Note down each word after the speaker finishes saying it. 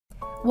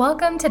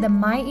Welcome to the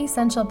My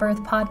Essential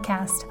Birth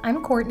podcast.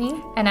 I'm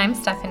Courtney. And I'm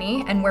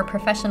Stephanie, and we're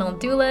professional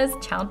doulas,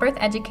 childbirth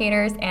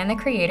educators, and the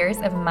creators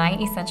of My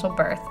Essential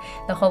Birth,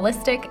 the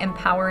holistic,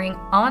 empowering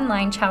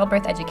online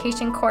childbirth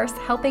education course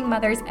helping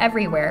mothers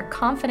everywhere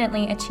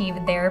confidently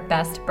achieve their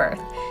best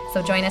birth.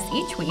 So join us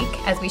each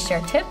week as we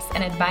share tips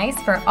and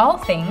advice for all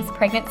things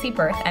pregnancy,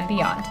 birth, and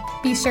beyond.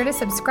 Be sure to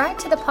subscribe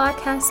to the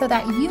podcast so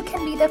that you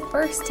can be the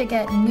first to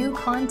get new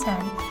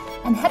content.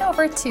 And head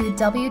over to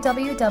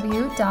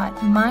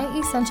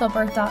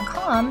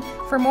www.myessentialbirth.com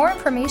for more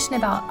information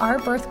about our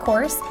birth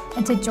course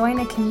and to join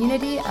a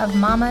community of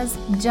mamas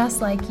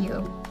just like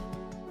you.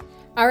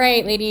 All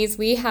right, ladies,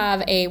 we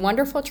have a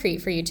wonderful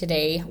treat for you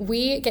today.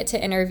 We get to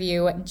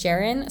interview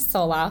Jaren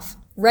Soloff,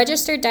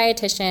 registered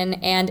dietitian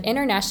and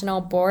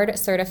international board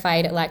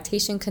certified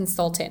lactation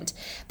consultant.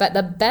 But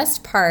the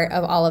best part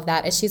of all of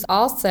that is she's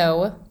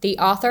also the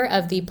author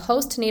of the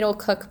Postnatal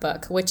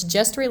Cookbook, which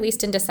just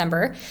released in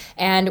December.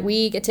 And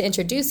we get to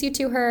introduce you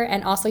to her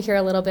and also hear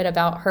a little bit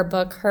about her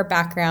book, her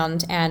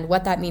background, and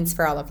what that means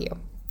for all of you.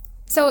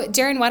 So,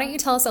 Jaren, why don't you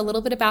tell us a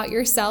little bit about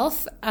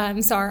yourself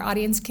so our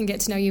audience can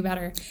get to know you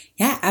better?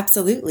 Yeah,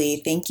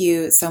 absolutely. Thank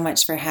you so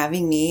much for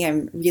having me.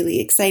 I'm really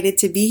excited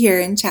to be here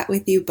and chat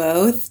with you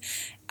both.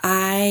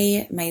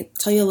 I might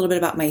tell you a little bit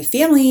about my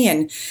family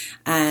and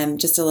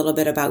just a little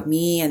bit about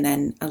me and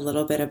then a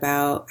little bit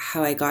about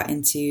how I got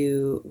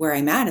into where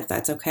I'm at, if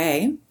that's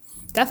okay.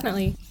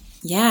 Definitely.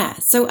 Yeah,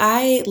 so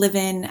I live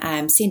in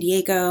San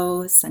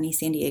Diego, sunny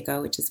San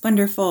Diego, which is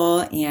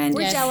wonderful. And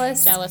we're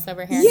jealous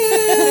over here.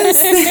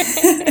 Yes,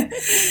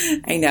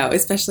 I know,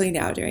 especially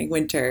now during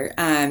winter.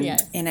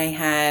 Yes. And I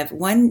have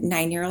one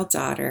 9-year-old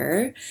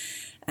daughter,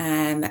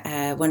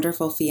 a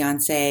wonderful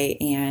fiance,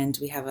 and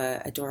we have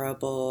an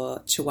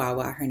adorable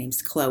Chihuahua. Her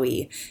name's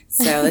Chloe.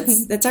 So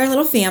that's our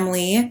little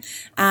family.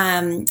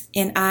 And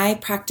I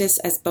practice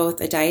as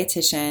both a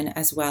dietitian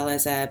as well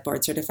as a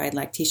board certified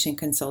lactation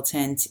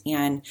consultant,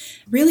 and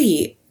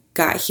really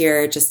got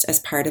here just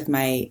as part of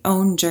my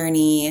own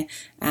journey.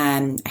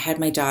 I had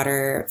my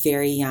daughter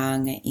very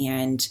young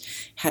and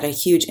had a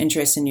huge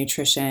interest in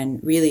nutrition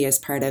really as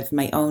part of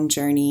my own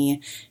journey,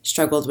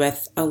 struggled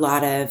with a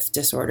lot of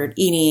disordered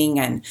eating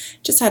and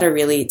just had a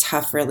really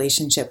tough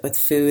relationship with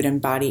food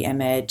and body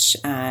image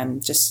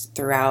just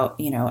throughout,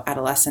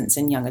 adolescence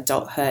and young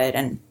adulthood.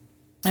 And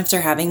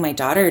after having my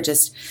daughter,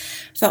 just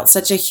felt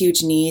such a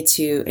huge need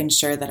to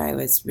ensure that I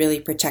was really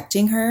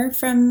protecting her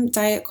from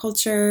diet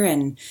culture,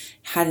 and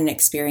had an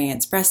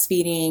experience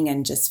breastfeeding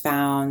and just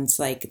found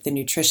like the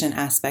nutrition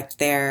aspect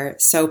there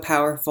so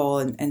powerful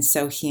and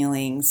so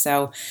healing.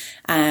 So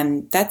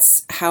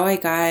that's how I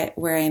got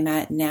where I'm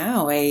at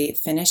now. I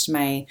finished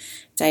my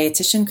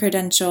dietitian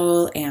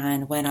credential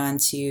and went on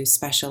to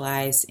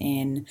specialize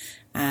in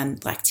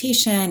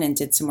lactation and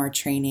did some more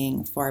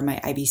training for my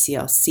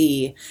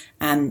IBCLC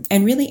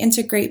and really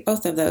integrate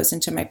both of those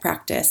into my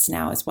practice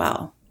now as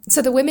well.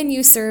 So the women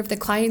you serve, the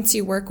clients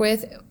you work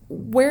with,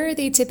 where are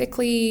they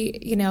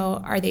typically,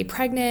 are they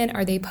pregnant?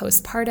 Are they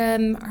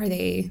postpartum? Are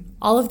they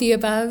all of the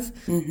above?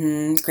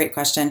 Great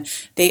question.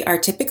 They are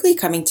typically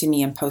coming to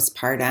me in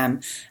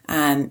postpartum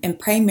and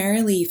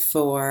primarily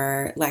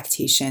for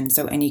lactation,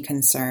 so any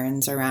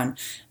concerns around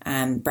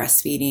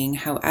breastfeeding.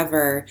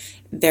 However,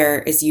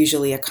 there is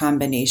usually a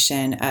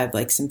combination of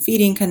like some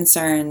feeding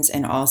concerns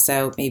and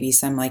also maybe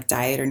some like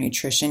diet or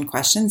nutrition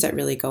questions that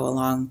really go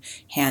along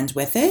hand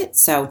with it.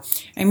 So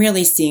I'm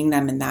really seeing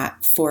them in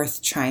that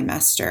 4th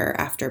trimester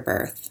after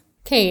birth.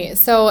 Okay,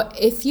 so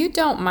if you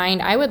don't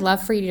mind, I would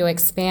love for you to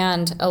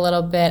expand a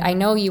little bit. I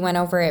know you went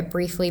over it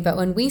briefly, but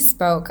when we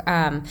spoke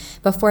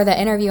before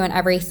the interview and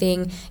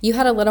everything, you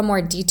had a little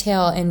more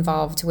detail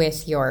involved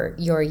with your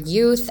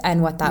youth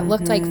and what that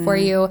looked like for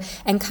you,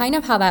 and kind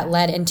of how that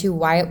led into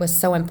why it was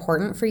so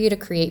important for you to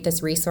create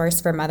this resource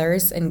for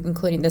mothers,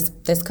 including this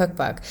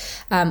cookbook.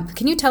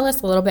 Can you tell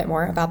us a little bit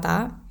more about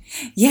that?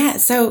 Yeah,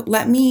 so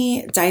let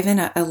me dive in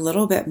a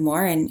little bit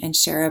more and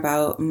share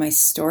about my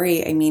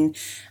story. I mean,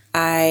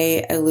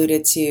 I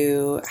alluded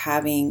to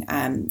having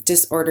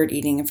disordered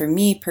eating. And for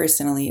me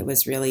personally, it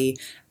was really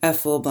a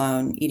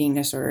full-blown eating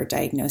disorder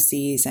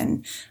diagnosis.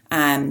 And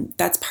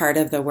that's part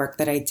of the work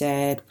that I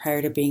did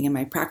prior to being in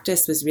my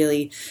practice, was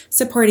really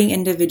supporting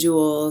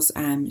individuals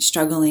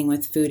struggling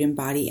with food and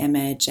body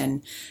image.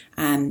 And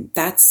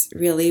that's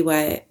really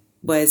what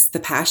was the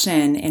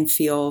passion and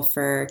fuel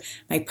for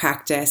my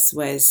practice,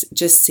 was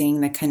just seeing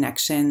the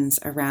connections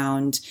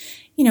around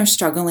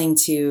struggling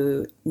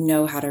to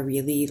know how to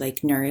really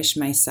like nourish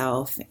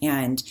myself,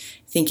 and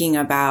thinking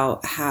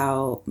about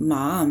how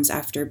moms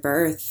after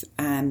birth,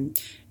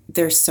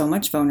 there's so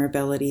much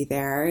vulnerability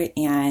there,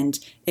 and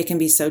it can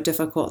be so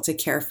difficult to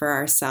care for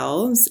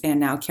ourselves and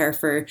now care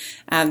for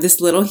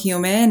this little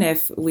human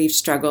if we've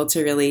struggled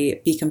to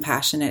really be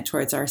compassionate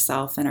towards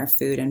ourselves and our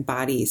food and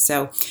body.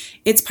 So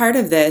it's part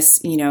of this,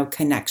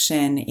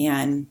 connection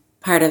and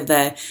part of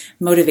the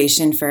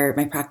motivation for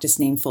my practice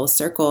name Full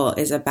Circle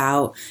is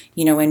about,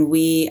 when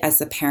we as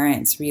the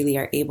parents really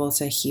are able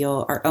to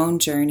heal our own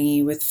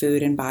journey with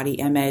food and body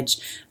image,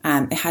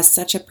 it has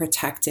such a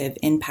protective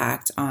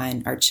impact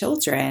on our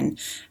children.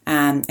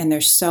 And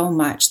there's so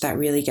much that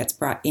really gets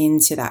brought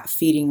into that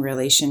feeding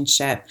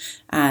relationship,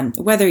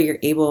 whether you're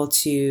able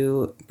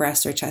to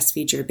breast or chest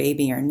feed your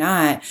baby or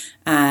not,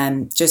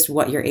 just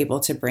what you're able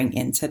to bring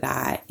into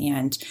that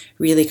and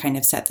really kind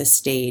of set the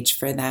stage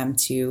for them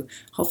to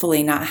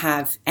hopefully not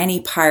have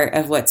any part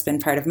of what's been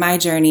part of my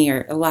journey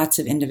or lots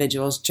of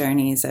individuals'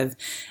 journeys of,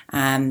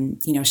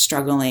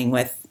 struggling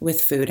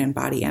with food and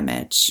body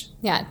image.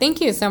 Yeah, thank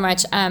you so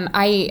much.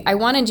 I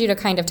wanted you to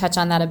kind of touch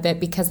on that a bit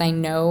because I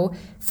know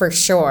for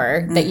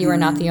sure that you are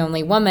not the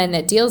only woman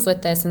that deals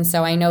with this. And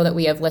so I know that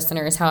we have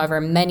listeners,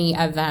 however many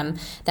of them,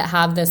 that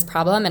have this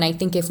problem. And I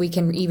think if we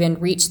can even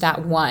reach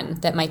that one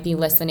that might be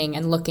listening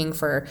and looking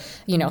for,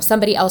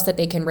 somebody else that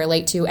they can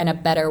relate to in a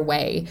better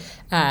way,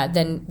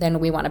 then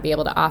we want to be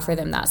able to offer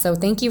them that. So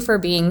thank you for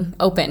being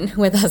open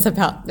with us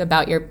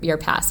about your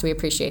past. We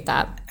appreciate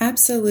that.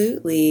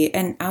 Absolutely.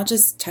 And I'll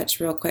just touch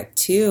real quick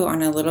too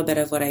on a little bit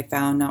of what I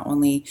found not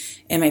only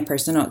in my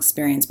personal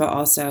experience, but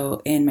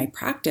also in my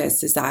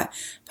practice is that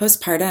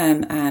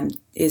postpartum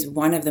is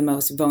one of the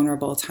most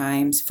vulnerable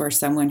times for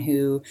someone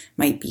who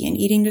might be in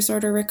eating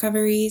disorder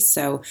recovery.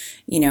 So,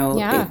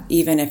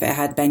 even if it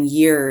had been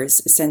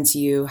years since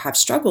you have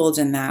struggled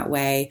in that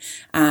way,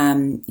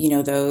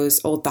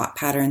 those old thought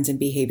patterns and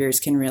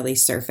behaviors can really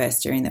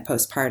surface during the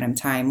postpartum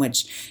time,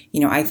 which,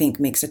 I think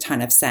makes a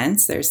ton of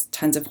sense. There's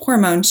tons of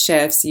hormone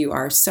shifts. You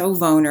are so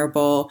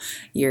vulnerable.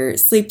 You're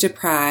sleep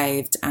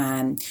deprived.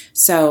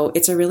 So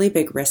it's a really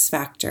big risk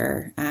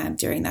factor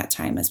during that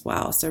time as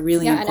well. So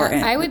really important.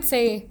 And I would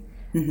say...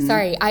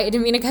 Sorry, I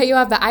didn't mean to cut you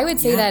off, but I would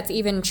say that's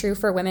even true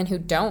for women who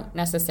don't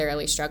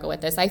necessarily struggle with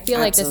this. I feel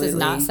like this is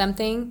not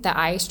something that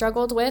I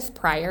struggled with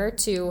prior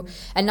to,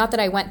 and not that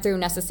I went through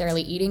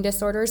necessarily eating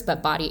disorders,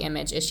 but body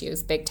image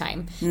issues big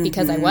time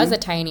because I was a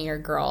tinier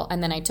girl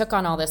and then I took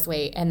on all this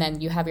weight and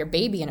then you have your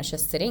baby and it's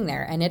just sitting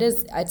there and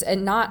it's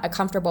not a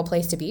comfortable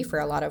place to be for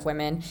a lot of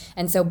women.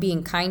 And so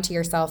being kind to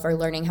yourself or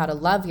learning how to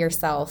love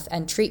yourself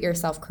and treat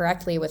yourself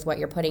correctly with what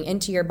you're putting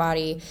into your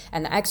body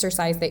and the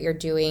exercise that you're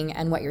doing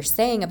and what you're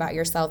saying about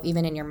yourself,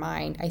 even in your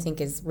mind, I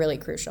think is really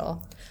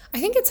crucial. I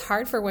think it's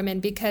hard for women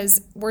because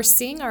we're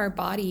seeing our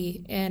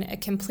body in a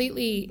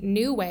completely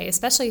new way,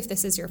 especially if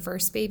this is your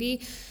first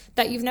baby,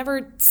 that you've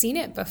never seen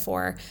it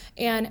before.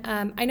 And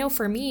I know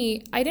for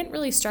me, I didn't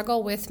really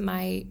struggle with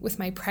my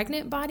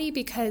pregnant body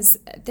because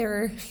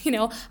I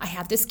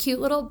have this cute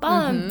little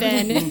bump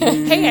and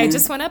hey, I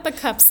just went up a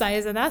cup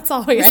size and that's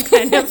always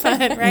kind of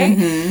fun,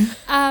 right?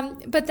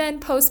 But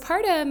then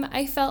postpartum,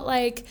 I felt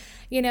like,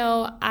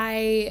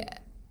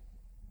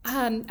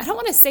 I don't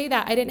want to say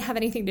that I didn't have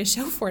anything to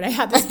show for it. I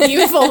had this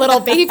beautiful little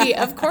baby,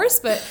 of course,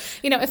 but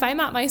if I'm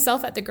by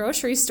myself at the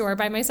grocery store,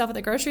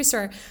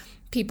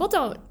 people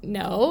don't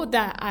know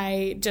that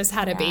I just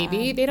had a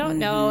baby. They don't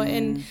know.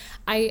 And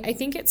I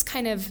think it's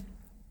kind of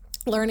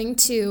learning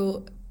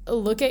to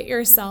look at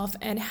yourself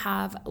and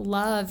have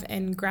love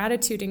and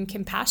gratitude and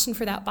compassion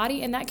for that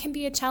body. And that can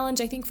be a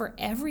challenge, I think, for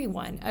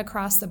everyone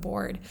across the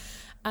board.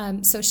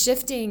 So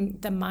shifting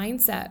the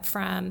mindset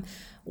from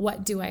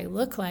what do I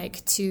look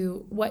like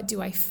to what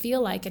do I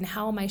feel like and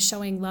how am I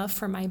showing love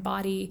for my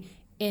body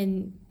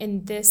in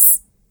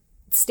this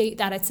state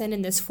that it's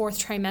in this fourth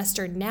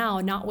trimester now,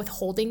 not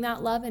withholding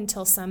that love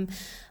until some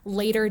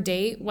later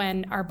date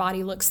when our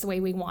body looks the way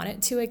we want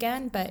it to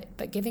again,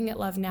 but giving it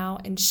love now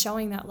and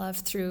showing that love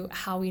through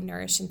how we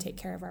nourish and take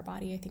care of our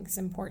body, I think is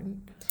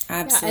important.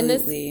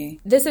 Absolutely. Yeah, and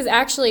this is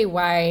actually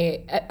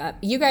why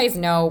you guys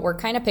know we're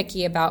kind of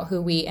picky about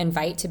who we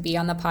invite to be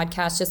on the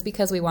podcast, just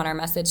because we want our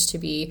message to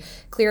be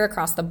clear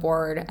across the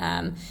board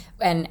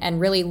and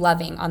really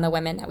loving on the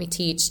women that we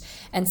teach.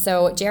 And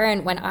so,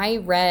 Jaren, when I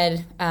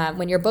read,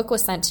 when your book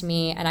was sent to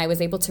me and I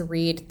was able to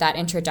read that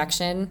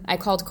introduction, I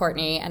called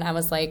Courtney and I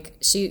was like,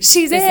 this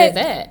is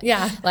it.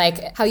 Yeah.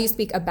 Like how you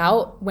speak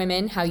about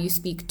women, how you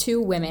speak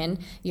to women,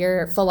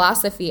 your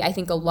philosophy, I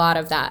think a lot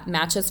of that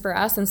matches for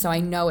us. And so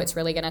I know it's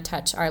really going to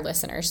touch our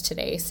listeners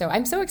today. So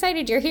I'm so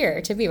excited you're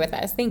here to be with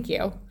us. Thank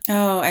you.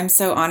 Oh, I'm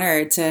so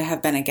honored to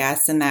have been a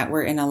guest and that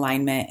we're in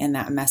alignment in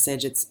that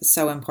message. It's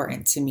so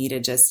important to me to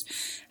just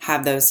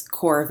have those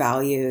core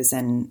values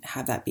and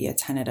have that be a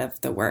tenet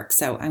of the work.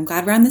 So I'm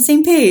glad we're on the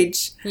same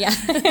page. Yeah.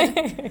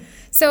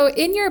 So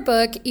in your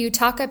book, you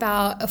talk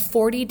about a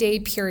 40-day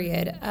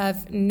period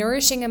of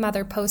nourishing a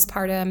mother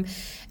postpartum.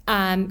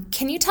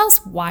 Can you tell us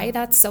why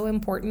that's so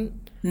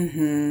important?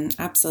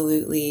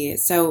 Absolutely.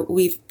 So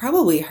we've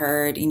probably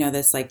heard,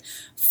 this like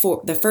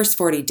the first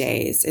 40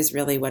 days is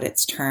really what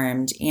it's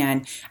termed.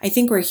 And I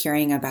think we're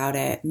hearing about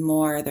it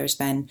more. There's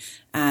been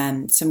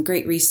some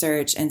great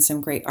research and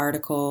some great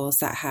articles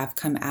that have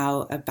come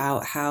out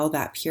about how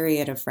that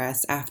period of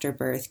rest after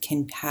birth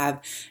can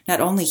have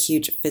not only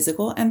huge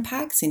physical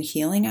impacts in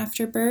healing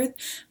after birth,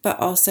 but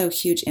also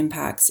huge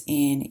impacts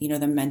in,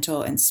 the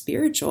mental and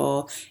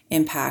spiritual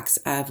impacts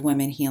of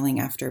women healing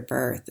after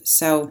birth.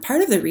 So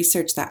part of the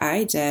research that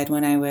I did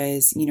when I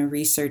was,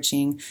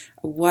 researching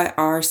what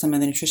are some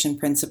of the nutrition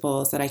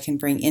principles that I can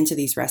bring into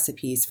these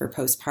recipes for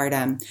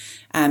postpartum,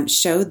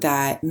 showed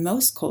that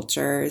most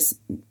cultures,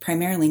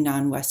 primarily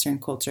non-Western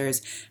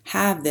cultures,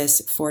 have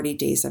this 40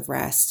 days of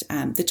rest.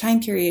 The time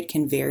period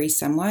can vary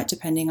somewhat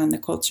depending on the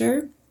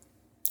culture.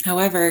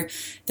 However,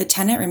 the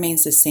tenet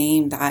remains the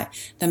same, that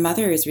the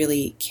mother is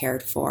really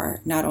cared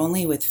for, not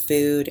only with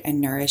food and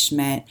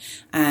nourishment,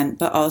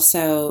 but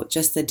also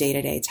just the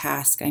day-to-day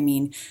task. I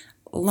mean,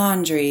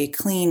 laundry,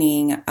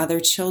 cleaning,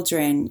 other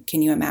children.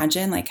 Can you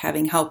imagine like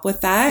having help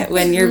with that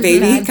when your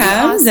baby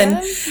comes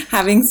and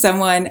having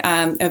someone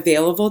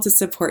available to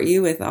support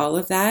you with all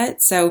of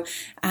that? So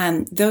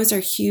those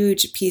are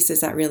huge pieces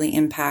that really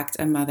impact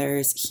a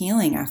mother's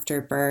healing after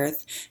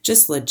birth,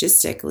 just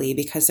logistically,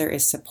 because there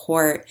is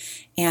support.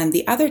 And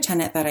the other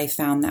tenet that I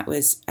found that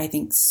was, I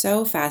think,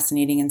 so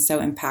fascinating and so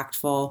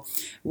impactful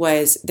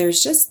was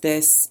there's just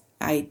this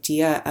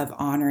idea of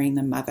honoring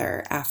the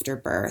mother after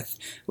birth,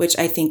 which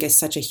I think is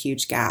such a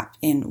huge gap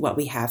in what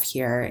we have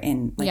here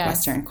in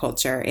Western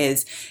culture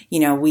is,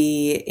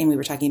 we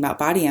were talking about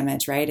body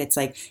image, right? It's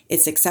like,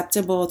 it's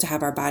acceptable to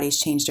have our bodies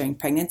change during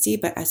pregnancy,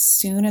 but as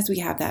soon as we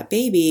have that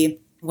baby,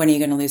 when are you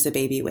going to lose the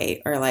baby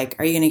weight? Or like,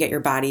 are you going to get your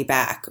body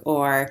back?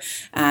 Or,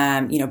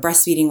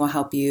 breastfeeding will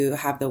help you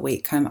have the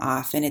weight come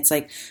off. And it's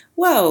like,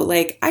 whoa,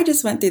 like I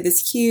just went through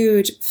this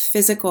huge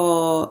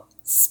physical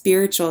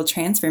spiritual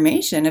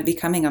transformation of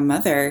becoming a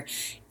mother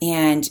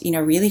and,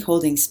 really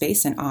holding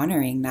space and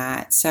honoring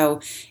that. So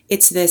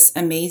it's this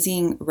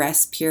amazing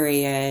rest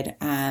period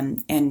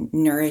and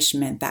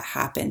nourishment that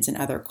happens in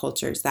other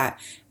cultures that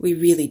we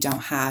really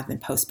don't have in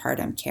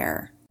postpartum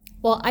care.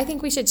 Well, I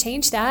think we should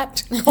change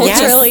that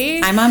culturally.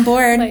 Yes, I'm on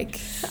board.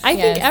 I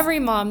think every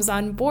mom's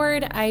on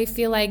board. I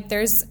feel like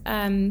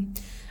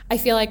I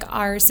feel like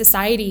our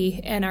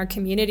society and our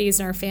communities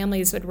and our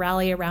families would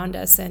rally around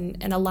us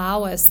and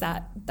allow us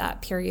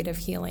that period of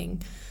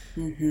healing.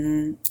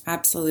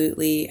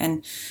 Absolutely.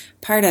 And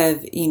part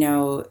of,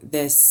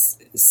 this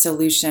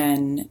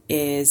solution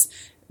is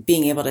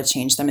being able to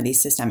change some of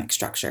these systemic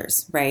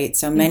structures, right?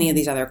 So many of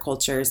these other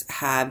cultures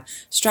have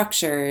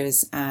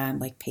structures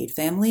like paid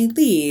family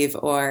leave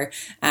or,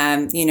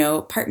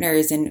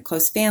 partners and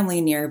close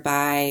family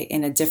nearby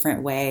in a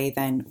different way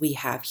than we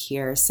have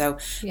here. So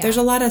there's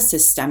a lot of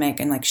systemic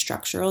and like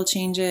structural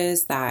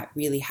changes that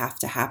really have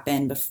to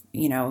happen,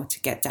 to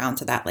get down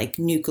to that like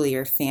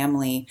nuclear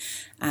family.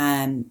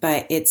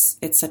 But it's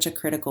such a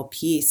critical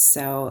piece.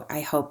 So I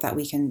hope that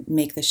we can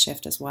make the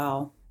shift as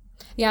well.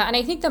 Yeah, and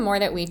I think the more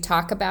that we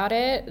talk about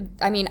it,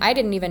 I mean, I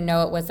didn't even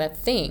know it was a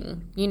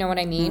thing. You know what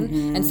I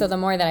mean? And so the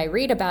more that I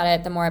read about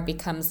it, the more it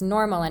becomes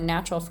normal and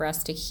natural for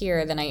us to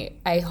hear. Then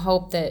I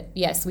hope that,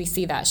 yes, we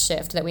see that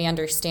shift, that we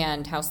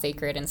understand how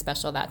sacred and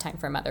special that time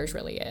for mothers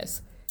really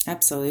is.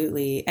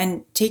 Absolutely.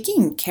 And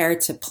taking care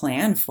to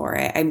plan for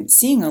it. I'm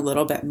seeing a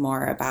little bit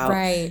more about,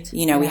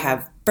 we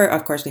have,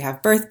 of course, we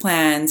have birth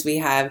plans. We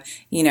have,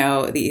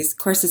 these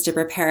courses to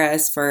prepare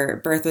us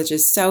for birth, which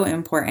is so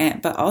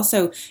important, but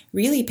also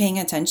really paying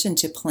attention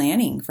to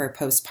planning for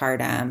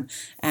postpartum.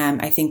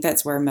 I think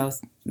that's where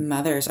most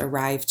mothers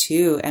arrive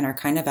too and are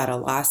kind of at a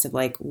loss of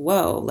like,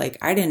 whoa, like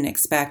I didn't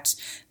expect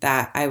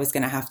that I was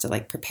going to have to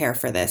like prepare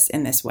for this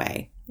in this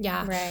way.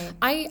 Yeah. Right.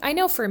 I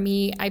know for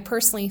me, I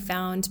personally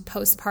found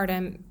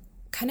postpartum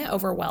kind of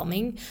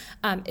overwhelming,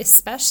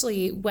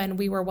 especially when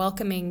we were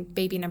welcoming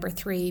baby number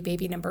 3,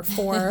 baby number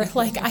 4.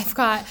 Like I've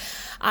got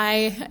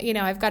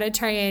to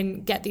try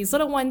and get these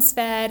little ones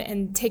fed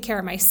and take care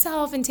of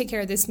myself and take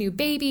care of this new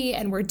baby.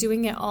 And we're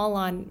doing it all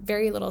on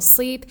very little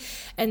sleep.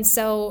 And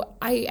so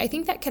I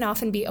think that can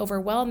often be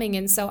overwhelming.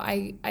 And so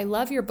I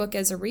love your book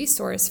as a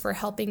resource for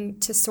helping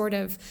to sort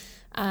of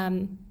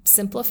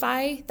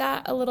simplify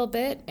that a little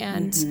bit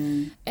and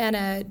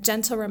a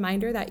gentle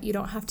reminder that you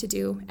don't have to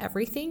do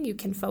everything. You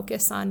can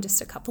focus on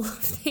just a couple of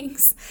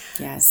things.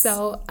 Yes.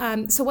 So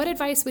what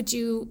advice would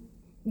you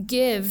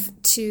give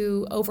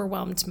to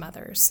overwhelmed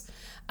mothers?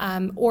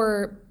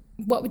 Or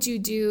what would you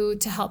do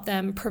to help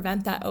them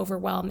prevent that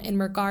overwhelm in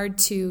regard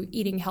to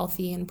eating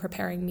healthy and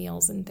preparing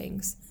meals and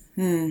things?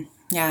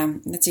 Yeah,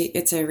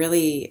 it's a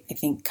really, I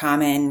think,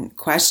 common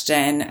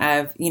question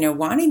of,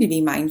 wanting to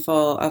be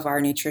mindful of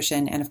our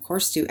nutrition and, of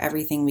course, do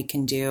everything we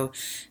can do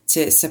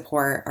to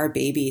support our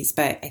babies.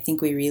 But I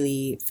think we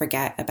really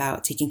forget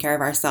about taking care of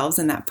ourselves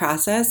in that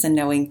process and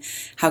knowing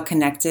how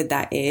connected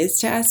that is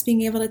to us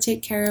being able to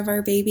take care of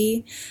our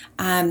baby.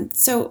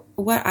 So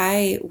what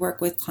I work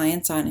with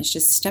clients on is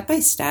just step by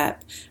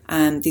step,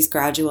 these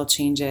gradual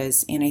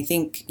changes. And I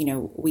think,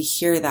 we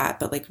hear that,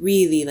 but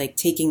really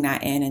taking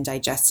that in and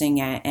digesting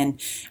it.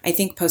 And I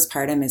think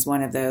postpartum is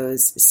one of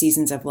those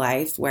seasons of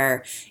life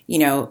where,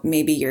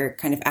 maybe you're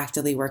kind of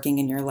actively working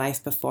in your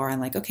life before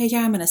and okay,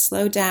 yeah, I'm going to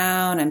slow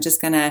down. I'm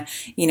just going to,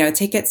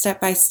 take it step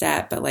by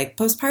step. But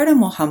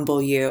postpartum will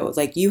humble you.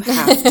 You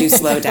have to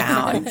slow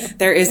down.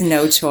 There is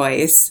no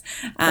choice.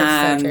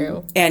 That's so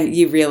true. And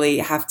you really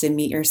have to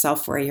meet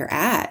yourself where you're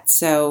at.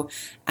 So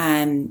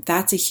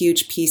that's a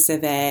huge piece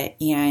of it.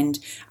 And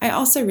I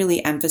also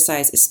really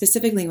emphasize,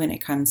 specifically when it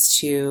comes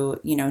to,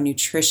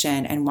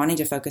 nutrition and wanting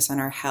to focus on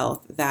our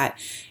health, that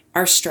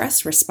our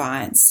stress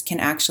response can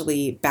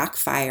actually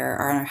backfire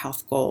on our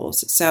health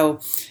goals. So,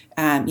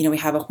 we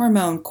have a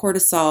hormone,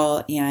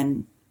 cortisol,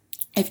 and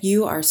if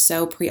you are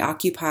so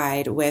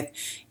preoccupied with,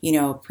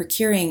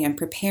 procuring and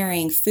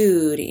preparing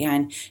food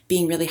and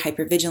being really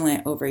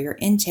hypervigilant over your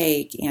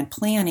intake and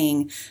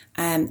planning,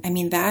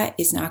 that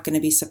is not going to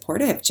be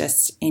supportive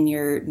just in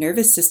your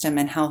nervous system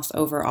and health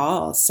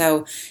overall.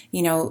 So,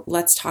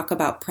 let's talk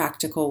about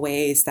practical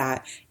ways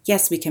that,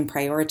 yes, we can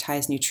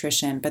prioritize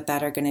nutrition, but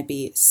that are going to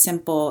be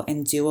simple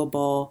and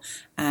doable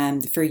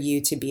for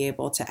you to be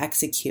able to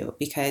execute,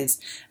 because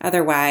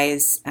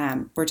otherwise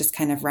we're just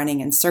kind of running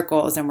in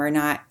circles and we're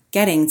not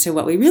getting to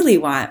what we really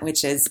want,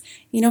 which is,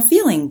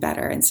 feeling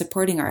better and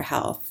supporting our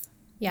health.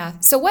 Yeah.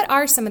 So what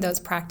are some of those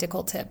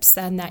practical tips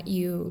then that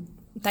you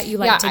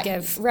like to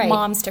give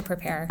moms to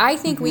prepare? I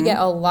think we get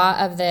a lot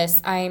of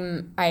this.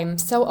 I'm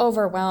so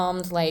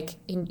overwhelmed.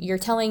 You're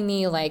telling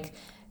me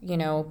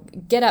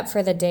get up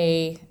for the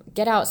day,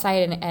 get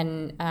outside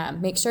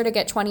and make sure to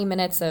get 20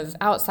 minutes of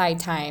outside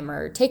time,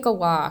 or take a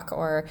walk,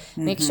 or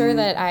make sure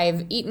that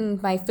I've eaten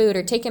my food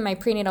or taken my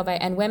prenatal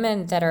vitamin. And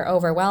women that are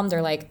overwhelmed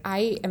are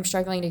I am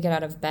struggling to get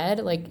out of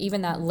bed.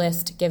 Even that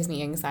list gives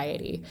me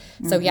anxiety.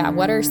 So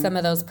what are some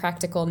of those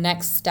practical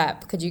next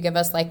step? Could you give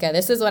us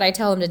this is what I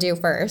tell them to do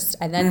first,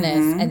 and then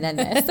this, and then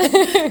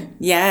this?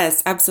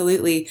 Yes,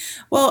 absolutely.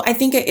 Well, I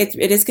think it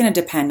is going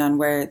to depend on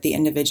where the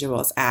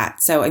individual's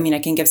at. So, I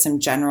can give some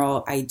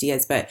general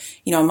ideas, but,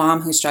 a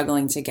mom who's struggling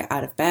to get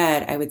out of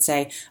bed, I would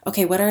say,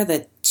 okay, what are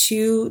the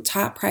 2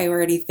 top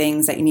priority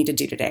things that you need to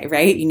do today,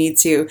 right? You need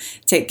to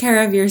take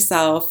care of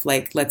yourself.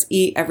 Let's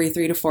eat every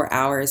 3 to 4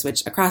 hours,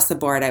 which across the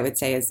board, I would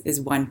say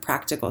is one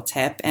practical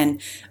tip.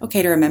 And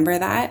okay, to remember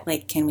that,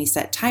 can we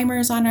set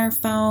timers on our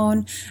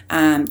phone?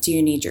 Do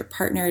you need your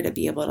partner to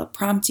be able to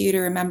prompt you to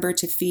remember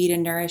to feed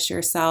and nourish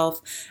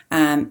yourself?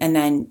 And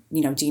then,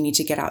 do you need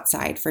to get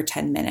outside for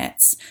 10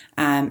 minutes?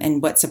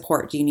 And what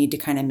support do you need to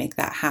kind of make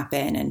that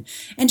happen?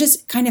 And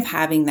just kind of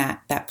having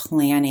that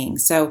planning.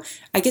 So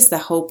I guess the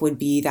hope would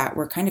be that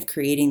we're kind of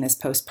creating this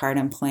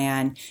postpartum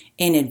plan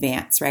in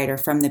advance, right? Or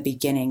from the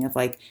beginning of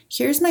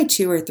here's my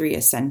 2 or 3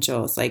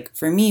 essentials.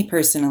 For me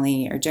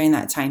personally, or during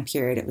that time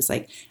period, it was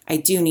I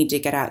do need to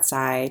get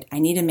outside. I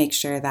need to make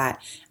sure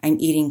that I'm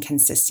eating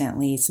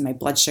consistently so my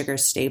blood sugar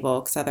is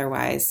stable, because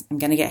otherwise I'm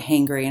going to get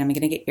hangry and I'm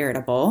going to get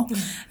irritable.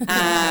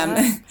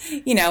 And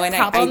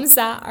problems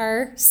that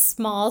are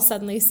small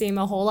suddenly seem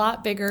a whole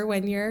lot bigger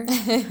when your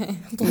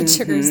blood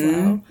sugar's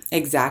low.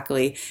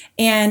 Exactly.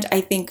 And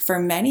I think for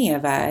many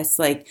of us,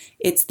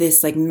 it's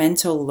this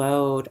mental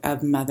load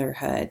of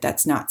motherhood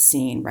that's not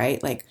seen,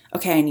 right?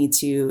 Okay, I need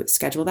to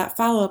schedule that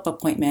follow-up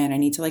appointment. I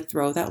need to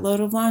throw that load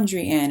of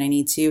laundry in. I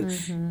need to,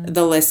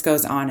 the list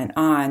goes on and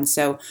on.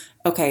 So,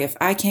 okay, if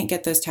I can't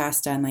get those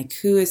tasks done,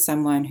 who is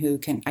someone who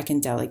I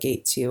can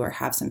delegate to or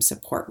have some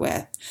support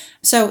with?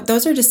 So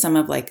those are just some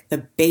of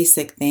the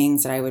basic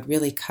things that I would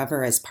really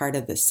cover as part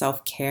of the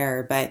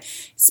self-care. But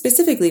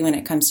specifically when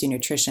it comes to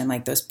nutrition,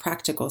 those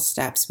practical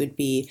steps would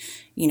be,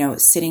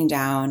 sitting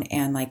down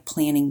and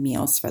planning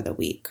meals for the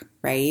week,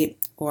 right?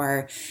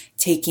 Or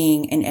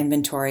taking an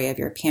inventory of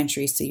your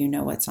pantry so you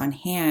know what's on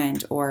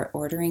hand, or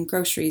ordering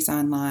groceries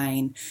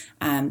online.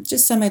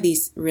 Just some of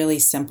these really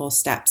simple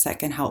steps that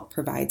can help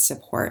provide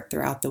support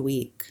throughout the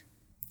week.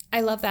 I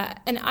love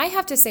that. And I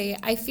have to say,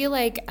 I feel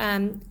like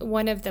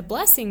one of the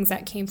blessings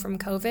that came from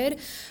COVID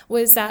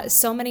was that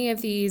so many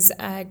of these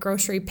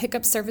grocery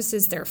pickup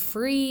services, they're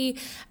free.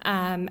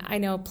 I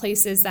know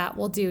places that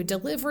will do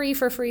delivery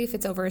for free if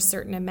it's over a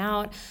certain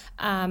amount.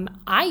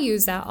 I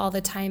use that all the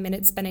time, and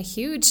it's been a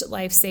huge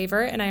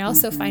lifesaver. And I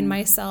also find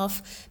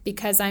myself,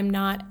 because I'm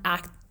not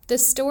the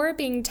store,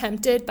 being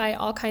tempted by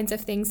all kinds of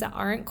things that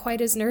aren't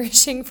quite as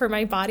nourishing for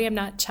my body. I'm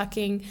not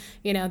chucking,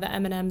 the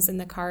M&Ms in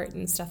the cart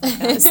and stuff like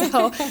that.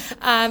 So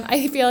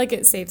I feel like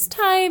it saves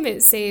time.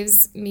 It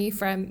saves me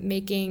from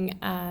making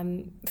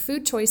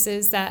food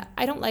choices that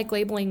I don't like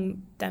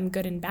labeling them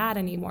good and bad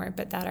anymore,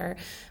 but that are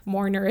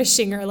more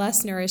nourishing or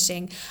less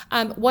nourishing.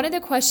 One of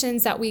the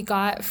questions that we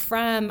got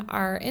from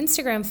our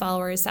Instagram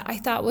followers that I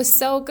thought was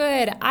so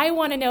good, I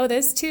want to know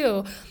this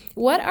too.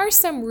 What are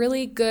some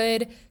really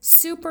good,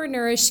 super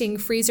nourishing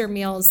freezer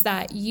meals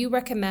that you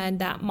recommend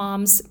that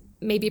moms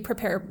maybe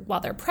prepare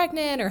while they're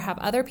pregnant or have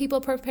other people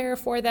prepare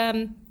for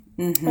them?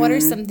 What are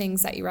some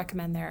things that you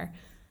recommend there?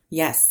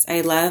 Yes,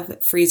 I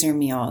love freezer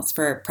meals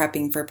for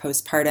prepping for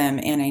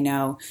postpartum. And I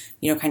know,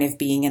 kind of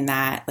being in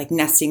that like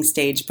nesting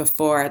stage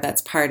before,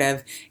 that's part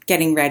of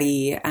getting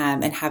ready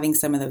and having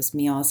some of those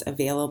meals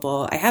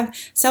available. I have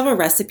several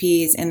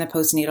recipes in the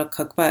postnatal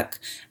cookbook.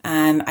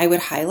 I would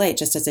highlight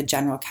just as a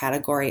general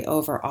category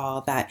overall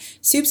that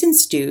soups and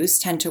stews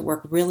tend to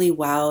work really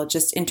well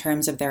just in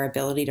terms of their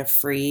ability to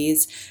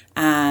freeze.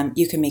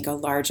 You can make a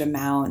large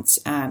amount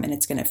and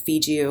it's going to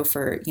feed you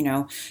for,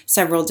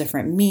 several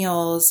different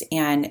meals,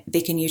 and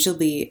they can usually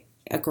be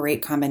a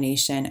great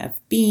combination of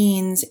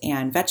beans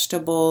and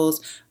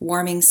vegetables,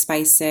 warming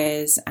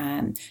spices,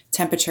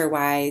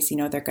 temperature-wise,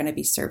 they're going to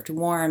be served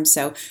warm.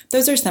 So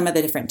those are some of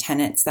the different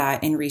tenets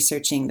that in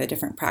researching the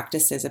different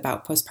practices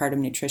about postpartum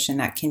nutrition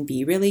that can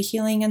be really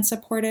healing and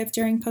supportive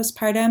during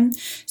postpartum.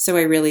 So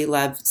I really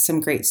love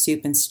some great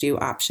soup and stew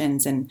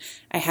options, and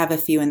I have a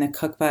few in the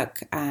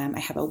cookbook. I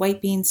have a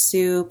white bean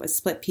soup, a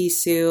split pea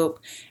soup.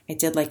 I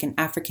did like an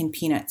African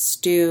peanut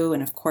stew,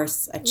 and of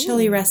course a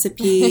chili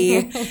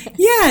recipe.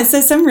 Yeah,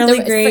 so some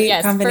really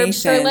great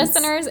combinations. For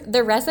listeners,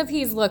 the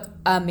recipes look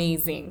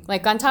amazing.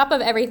 Like on top of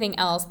everything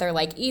else, they're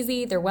like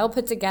easy, they're well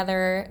put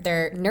together,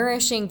 they're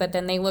nourishing, but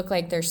then they look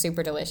like they're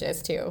super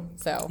delicious too.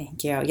 So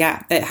thank you.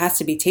 Yeah, it has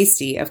to be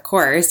tasty, of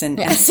course,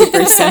 and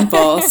super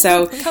simple.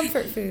 So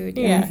comfort food.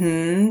 Yeah.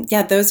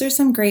 Yeah, those are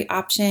some great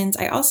options.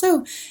 I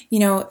also,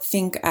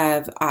 think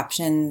of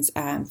options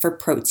for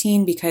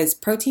protein, because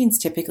proteins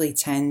typically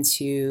tend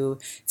to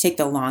take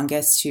the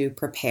longest to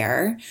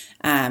prepare.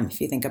 If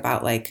you think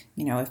about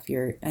if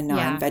you're a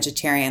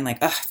non-vegetarian,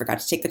 I forgot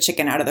to take the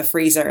chicken out of the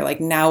freezer.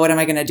 Like, now what am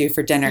I going to do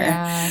for dinner?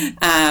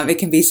 Yeah. It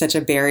can be such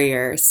a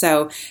barrier.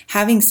 So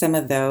having some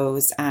of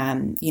those,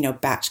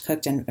 batch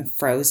cooked and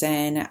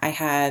frozen. I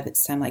have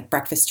some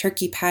breakfast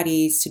turkey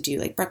patties to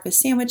do breakfast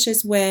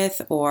sandwiches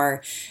with,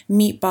 or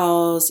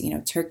meatballs,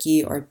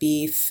 turkey or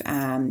beef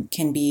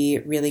can be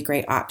really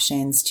great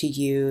options to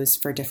use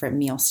for different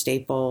meal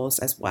staples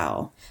as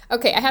well.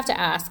 Okay, I have to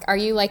ask, are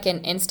you like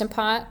an Instant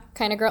Pot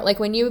kind of girl? Like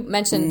when you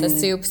mentioned the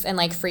soups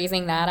and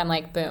freezing that, I'm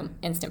like, boom,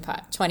 Instant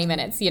Pot, 20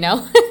 minutes,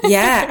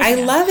 Yeah, I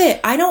love it.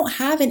 I don't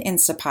have an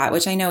Instant Pot,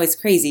 which I know is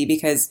crazy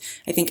because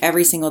I think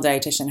every single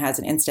dietitian has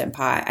an Instant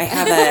Pot. I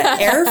have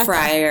an air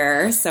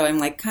fryer, so I'm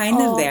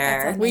kind of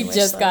there. We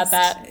just got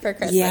that for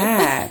Christmas.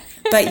 Yeah.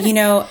 But,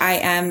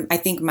 I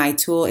think my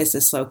tool is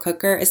the slow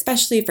cooker,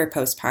 especially for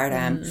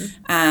postpartum.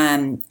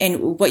 And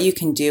what you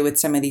can do with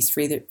some of these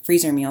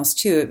freezer meals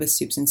too, with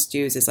soups and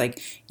stews, is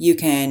you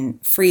can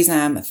freeze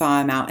them, thaw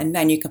them out, and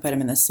then you can put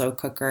them in the slow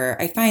cooker.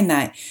 I find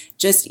that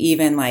just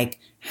even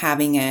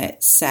having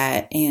it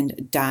set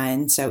and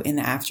done, so in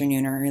the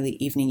afternoon or early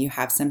evening, you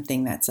have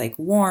something that's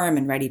warm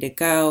and ready to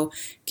go,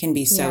 can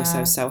be so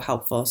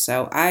helpful.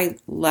 So I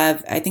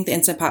think the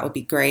Instant Pot would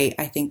be great.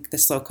 I think the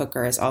slow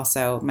cooker is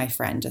also my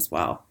friend as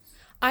well.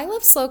 I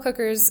love slow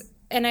cookers.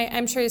 And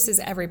I'm sure this is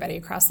everybody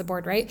across the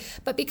board, right?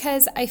 But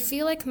because I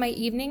feel like my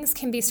evenings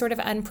can be sort of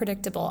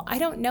unpredictable. I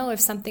don't know if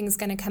something's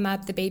going to come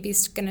up, the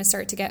baby's going to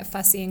start to get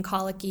fussy and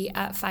colicky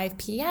at 5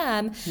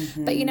 p.m.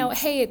 But,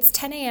 hey, it's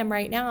 10 a.m.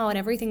 right now and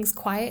everything's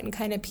quiet and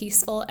kind of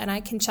peaceful and I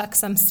can chuck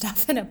some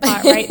stuff in a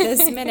pot right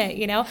this minute,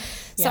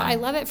 So I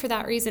love it for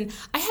that reason.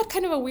 I had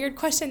kind of a weird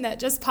question that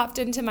just popped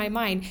into my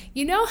mind.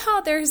 You know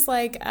how there's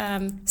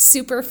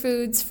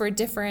superfoods for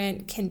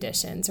different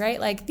conditions,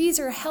 right? These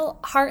are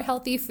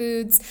heart-healthy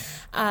foods.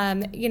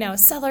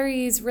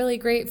 Celery is really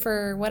great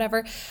for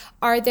whatever.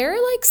 Are there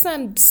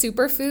some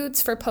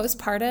superfoods for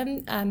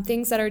postpartum,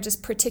 things that are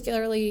just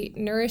particularly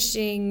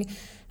nourishing,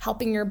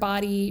 helping your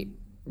body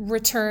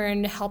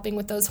return, helping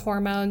with those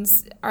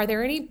hormones? Are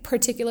there any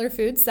particular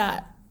foods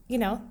that,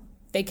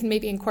 they can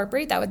maybe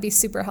incorporate that would be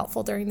super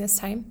helpful during this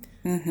time?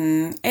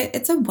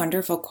 It's a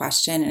wonderful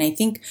question. And I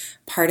think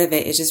part of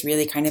it is just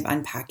really kind of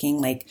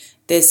unpacking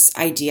this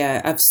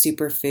idea of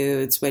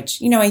superfoods,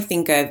 which, I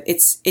think of,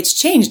 it's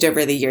changed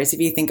over the years if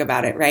you think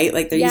about it, right?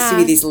 There used to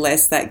be these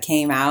lists that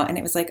came out and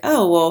it was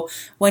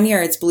one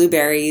year it's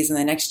blueberries and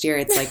the next year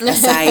it's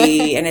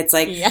acai. And it's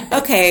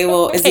okay,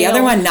 well, is the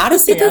other one not a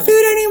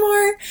superfood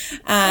anymore?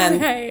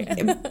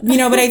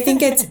 But I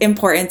think it's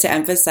important to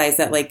emphasize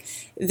that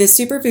the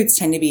superfoods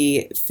tend to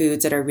be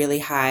foods that are really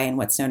high in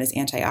what's known as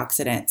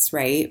antioxidants,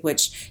 right?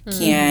 Which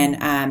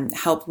can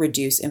help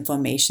reduce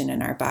inflammation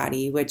in our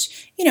body,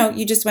 which,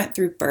 you just went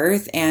through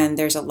birth and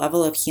there's a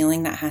level of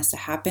healing that has to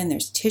happen.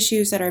 There's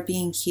tissues that are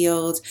being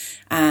healed.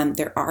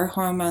 There are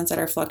hormones that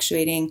are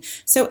fluctuating.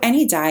 So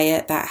any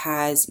diet that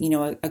has,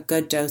 a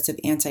good dose of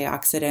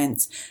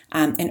antioxidants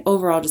and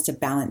overall just a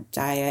balanced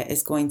diet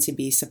is going to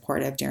be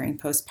supportive during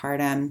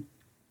postpartum.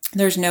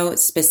 there's no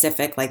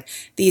specific, like,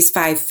 these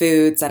 5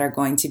 foods that are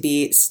going to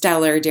be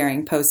stellar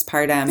during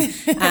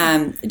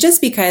postpartum,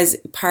 just because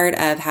part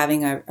of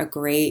having a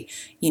great,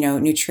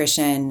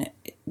 nutrition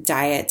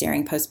diet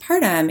during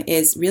postpartum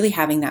is really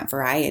having that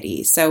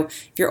variety. So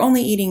if you're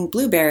only eating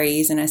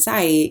blueberries and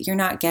acai, you're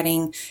not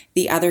getting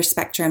the other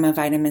spectrum of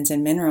vitamins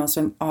and minerals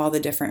from all the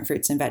different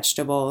fruits and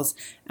vegetables,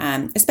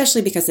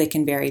 especially because they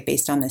can vary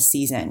based on the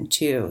season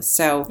too.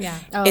 So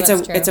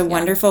it's a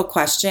wonderful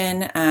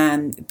question.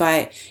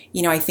 But,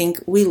 I think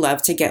we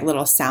love to get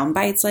little sound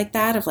bites like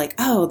that of like,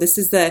 oh, this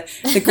is the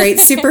great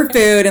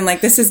superfood, and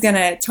like, this is going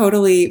to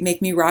totally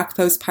make me rock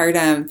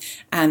postpartum.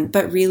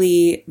 But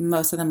really,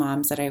 most of the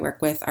moms that I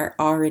work with are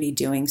already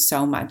doing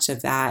so much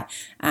of that.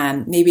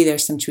 Maybe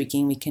there's some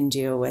tweaking we can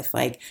do with,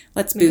 like,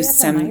 let's boost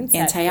some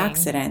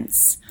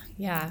antioxidants.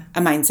 Yeah.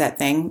 A mindset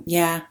thing.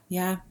 Yeah.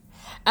 Yeah.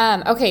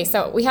 Okay,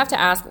 so we have to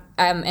ask,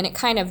 and it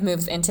kind of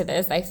moves into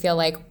this, I feel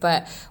like,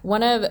 but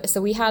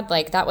we had,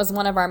 like, that was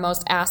one of our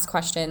most asked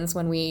questions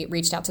when we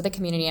reached out to the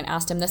community and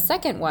asked them. The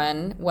second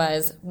one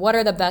was, what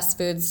are the best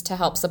foods to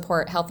help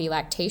support healthy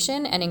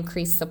lactation and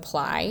increase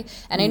supply?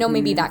 And I know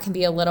maybe that can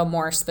be a little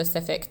more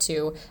specific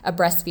to a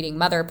breastfeeding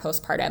mother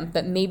postpartum,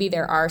 but maybe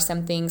there are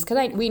some things,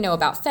 because we know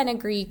about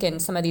fenugreek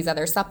and some of these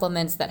other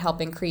supplements that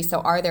help increase. So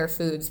are there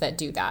foods that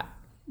do that?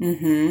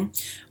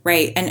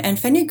 Right. And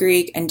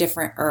fenugreek and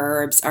different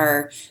herbs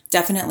are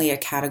definitely a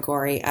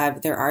category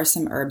of, there are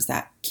some herbs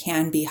that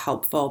can be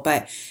helpful,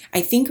 but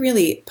I think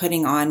really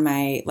putting on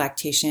my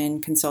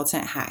lactation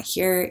consultant hat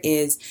here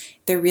is,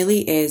 there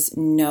really is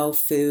no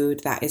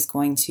food that is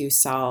going to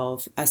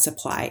solve a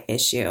supply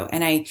issue.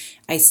 And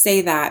I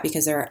say that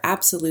because there are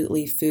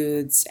absolutely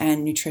foods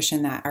and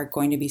nutrition that are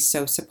going to be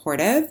so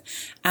supportive.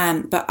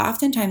 But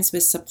oftentimes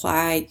with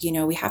supply,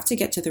 we have to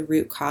get to the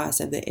root cause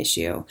of the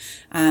issue.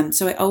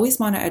 So I always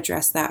want to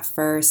address that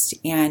first.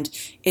 And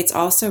it's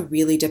also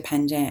really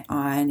dependent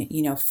on,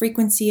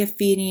 frequency of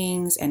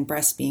feedings and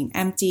breast being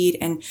emptied.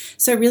 And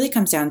so it really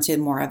comes down to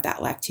more of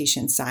that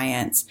lactation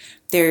science.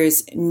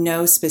 There's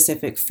no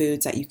specific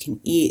foods that you can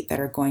eat that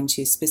are going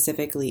to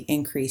specifically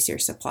increase your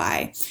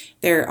supply.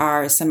 There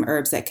are some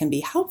herbs that can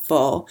be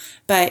helpful,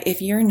 but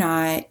if you're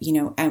not,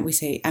 and we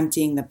say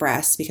emptying the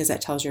breast because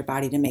that tells your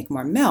body to make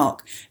more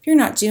milk. If you're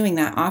not doing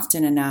that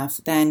often enough,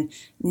 then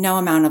no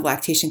amount of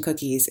lactation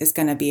cookies is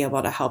going to be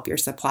able to help your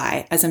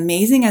supply. As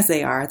amazing as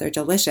they are, they're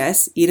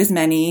delicious. Eat as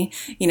many,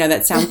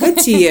 that sound good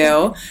to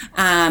you.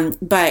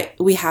 But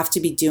we have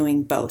to be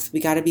doing both. We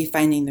got to be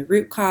finding the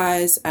root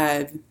cause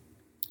of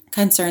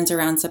concerns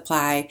around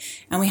supply,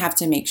 and we have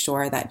to make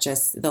sure that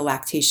just the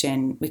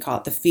lactation, we call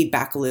it the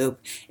feedback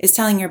loop, is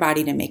telling your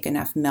body to make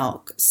enough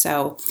milk.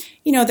 So,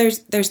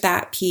 there's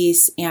that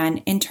piece.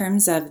 And in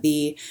terms of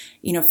the,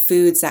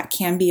 foods that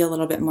can be a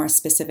little bit more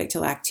specific to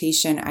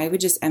lactation, I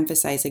would just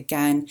emphasize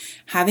again,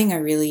 having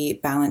a really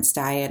balanced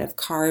diet of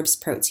carbs,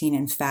 protein,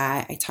 and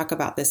fat. I talk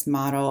about this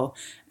model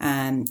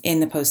in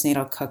the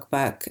postnatal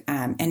cookbook,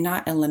 and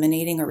not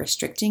eliminating or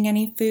restricting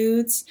any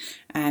foods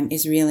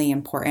is really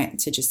important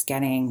to just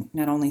getting,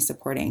 not only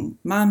supporting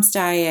mom's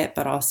diet,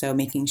 but also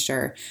making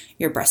sure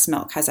your breast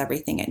milk has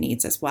everything it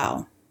needs as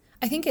well.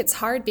 I think it's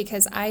hard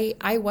because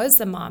I was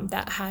the mom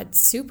that had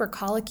super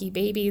colicky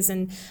babies,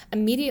 and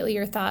immediately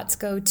your thoughts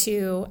go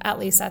to, at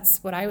least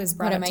that's what I was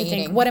brought up to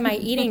think, what am I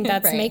eating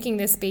that's right. making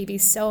this baby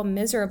so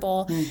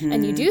miserable?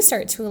 And you do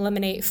start to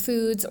eliminate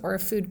foods or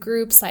food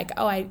groups like,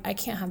 oh, I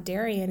can't have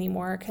dairy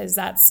anymore because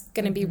that's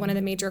going to be one of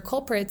the major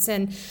culprits.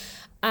 And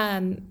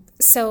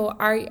so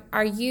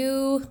are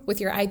you, with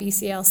your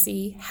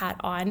IBCLC hat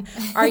on,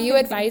 are you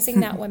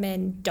advising that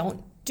women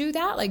don't do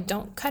that? Like,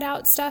 don't cut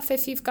out stuff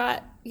if you've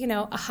got,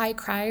 a high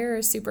crier or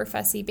a super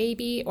fussy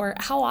baby? Or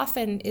how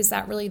often is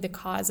that really the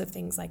cause of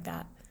things like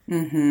that?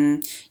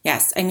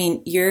 Yes. I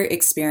mean, your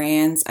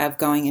experience of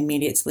going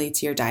immediately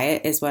to your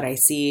diet is what I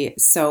see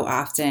so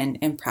often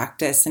in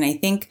practice. And I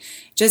think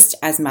just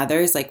as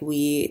mothers, like,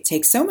 we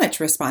take so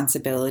much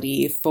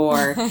responsibility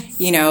for,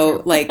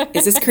 like,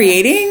 is this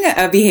creating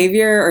a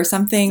behavior or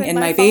something in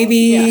my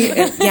baby?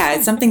 Yeah,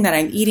 it's something that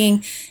I'm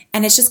eating.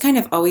 And it's just kind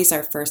of always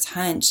our first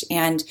hunch.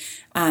 And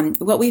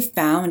what we've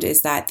found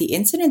is that the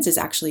incidence is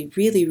actually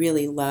really,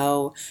 really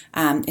low.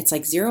 It's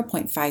like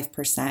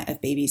 0.5%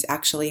 of babies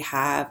actually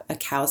have a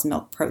cow's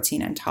milk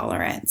protein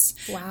intolerance.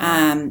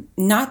 Wow.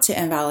 Not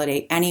to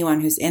invalidate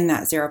anyone who's in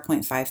that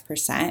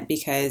 0.5%,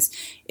 because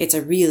it's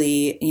a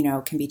really,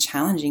 can be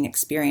challenging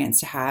experience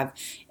to have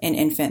an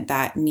infant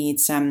that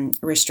needs some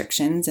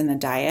restrictions in the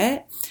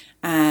diet.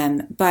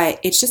 But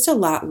it's just a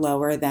lot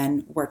lower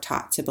than we're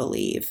taught to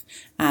believe.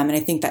 And I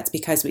think that's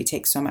because we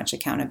take so much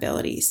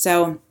accountability.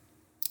 So,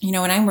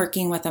 when I'm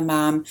working with a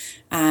mom,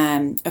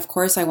 of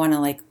course I want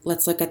to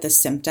let's look at the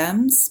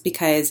symptoms,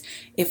 because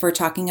if we're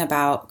talking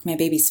about my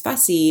baby's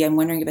fussy, I'm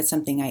wondering if it's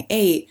something I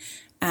ate,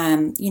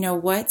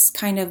 what's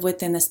kind of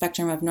within the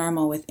spectrum of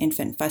normal with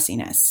infant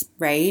fussiness,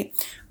 right?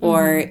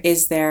 Or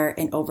is there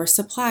an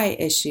oversupply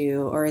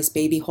issue, or is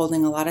baby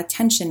holding a lot of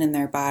tension in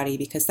their body?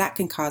 Because that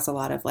can cause a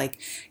lot of like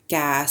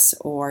gas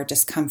or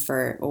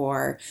discomfort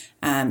or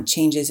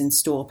changes in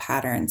stool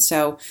patterns.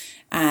 So,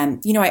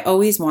 I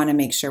always want to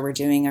make sure we're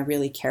doing a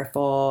really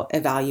careful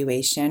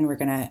evaluation. We're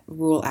going to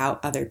rule out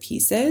other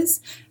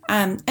pieces.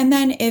 And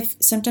then if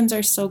symptoms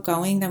are still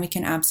going, then we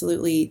can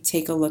absolutely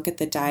take a look at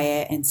the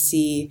diet and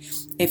see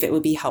if it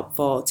would be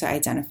helpful to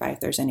identify if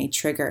there's any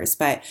triggers.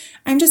 But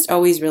I'm just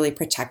always really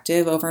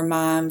protective over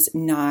moms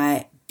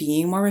not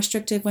being more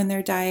restrictive when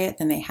their diet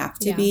than they have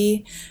to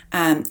be,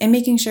 and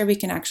making sure we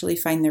can actually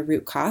find the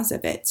root cause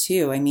of it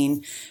too. I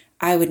mean,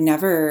 I would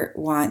never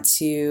want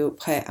to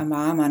put a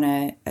mom on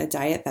a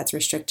diet that's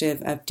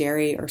restrictive of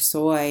dairy or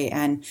soy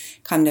and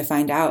come to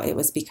find out it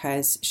was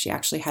because she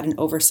actually had an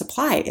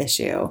oversupply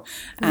issue.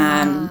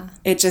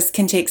 It just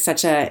can take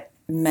such a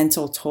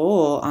mental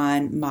toll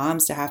on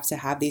moms to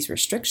have these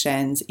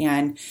restrictions.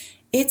 And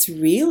it's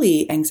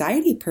really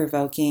anxiety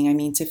provoking. I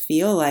mean, to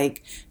feel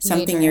like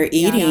something you're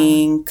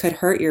eating could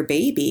hurt your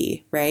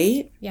baby,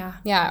 right? Yeah.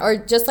 Yeah. Or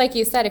just like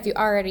you said, if you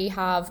already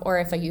have, or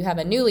if you have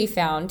a newly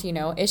found,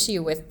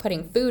 issue with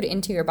putting food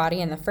into your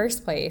body in the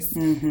first place,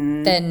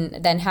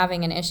 then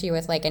having an issue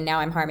with and now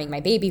I'm harming my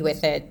baby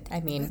with it. I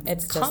mean,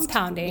 it's just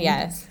compounding.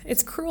 Yes.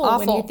 It's cruel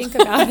Awful. when you think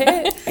about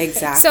it.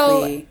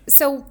 Exactly.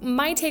 So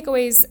my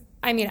takeaways,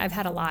 I mean, I've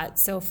had a lot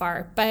so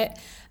far, but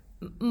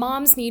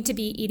moms need to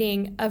be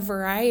eating a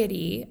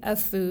variety of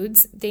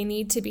foods. They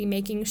need to be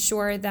making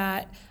sure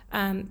that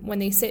when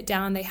they sit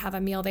down, they have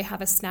a meal, they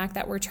have a snack,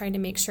 that we're trying to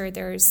make sure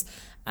there's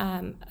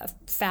a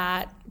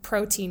fat,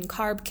 protein,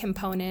 carb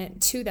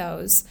component to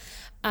those.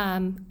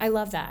 I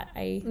love that.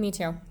 Me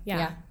too.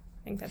 Yeah.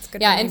 I think that's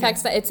good. Yeah, in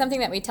fact, it's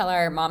something that we tell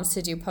our moms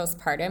to do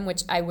postpartum,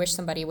 which I wish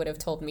somebody would have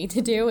told me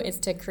to do, is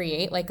to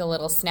create a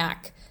little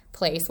snack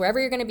place wherever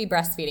you're going to be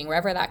breastfeeding,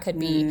 wherever that could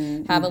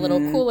be. Have a little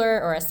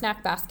cooler or a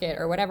snack basket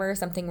or whatever,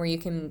 something where you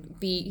can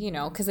be,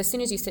 because as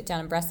soon as you sit down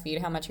and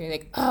breastfeed, how much are you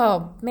like,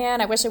 oh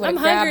man, I wish I would have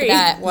grabbed hungry.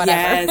 that,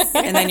 whatever. Yes,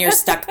 and then you're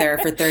stuck there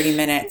for 30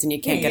 minutes and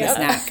you can't get a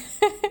snack.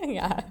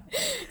 Yeah.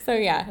 So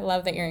yeah, I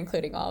love that you're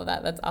including all of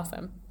that. That's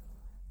awesome.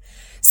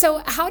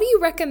 So how do you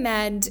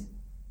recommend,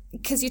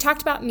 because you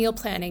talked about meal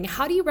planning,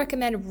 how do you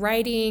recommend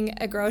writing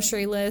a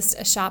grocery list,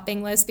 a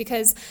shopping list?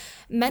 Because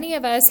many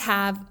of us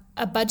have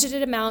a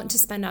budgeted amount to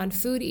spend on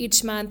food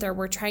each month, or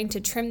we're trying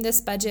to trim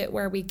this budget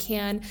where we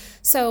can.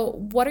 So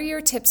what are your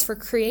tips for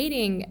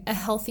creating a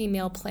healthy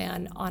meal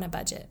plan on a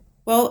budget?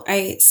 Well,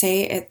 I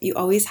say you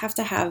always have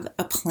to have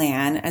a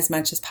plan as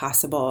much as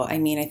possible. I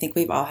mean, I think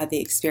we've all had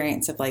the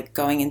experience of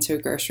going into a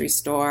grocery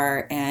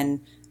store and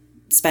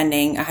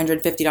spending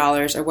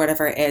 $150 or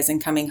whatever it is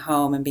and coming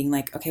home and being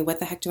like, okay, what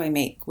the heck do I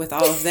make with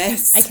all of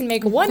this? I can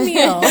make one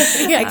meal.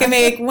 I can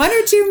make 1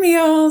 or 2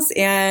 meals,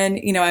 and,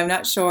 I'm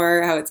not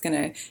sure how it's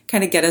going to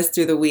kind of get us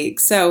through the week.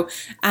 So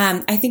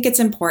I think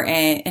it's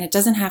important, and it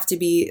doesn't have to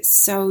be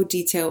so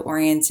detail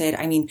oriented.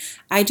 I mean,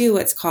 I do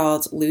what's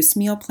called loose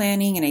meal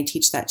planning, and I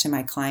teach that to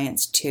my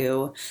clients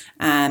too.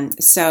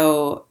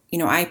 So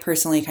I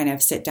personally kind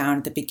of sit down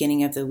at the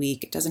beginning of the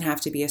week. It doesn't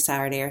have to be a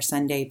Saturday or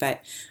Sunday,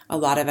 but a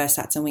lot of us,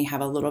 that's when we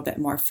have a little bit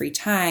more free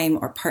time,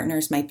 or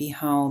partners might be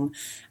home.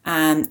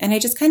 And I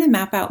just kind of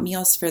map out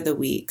meals for the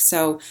week.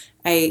 So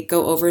I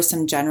go over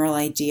some general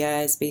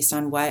ideas based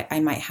on what I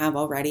might have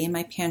already in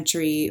my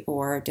pantry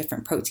or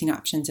different protein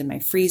options in my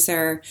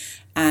freezer.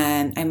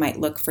 And I might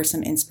look for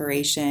some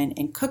inspiration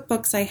in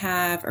cookbooks I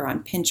have or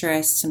on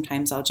Pinterest.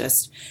 Sometimes I'll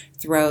just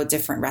throw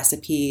different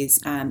recipes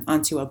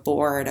onto a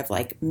board of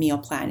meal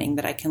planning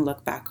that I can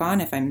look back on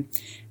if I'm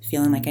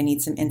feeling like I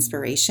need some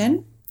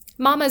inspiration.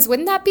 Mamas,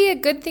 wouldn't that be a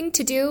good thing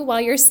to do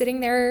while you're sitting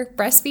there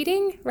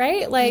breastfeeding,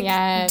 right?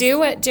 Yes. Do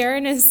what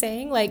Jaren is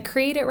saying,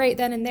 create it right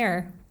then and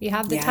there. You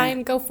have the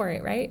time, go for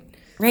it, right?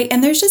 Right.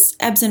 And there's just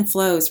ebbs and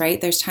flows, right?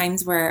 There's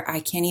times where I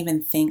can't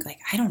even think,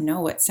 I don't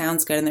know what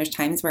sounds good. And there's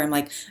times where I'm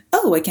like,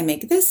 oh, I can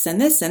make this and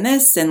this and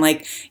this. And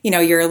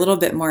you're a little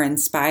bit more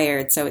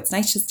inspired. So it's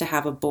nice just to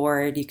have a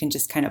board you can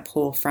just kind of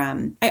pull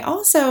from. I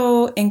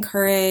also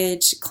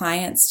encourage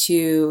clients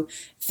to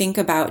think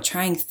about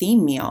trying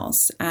theme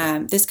meals.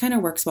 This kind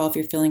of works well if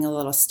you're feeling a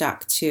little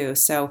stuck too.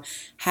 So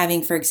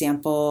having, for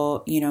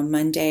example,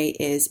 Monday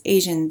is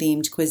Asian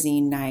themed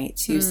cuisine night.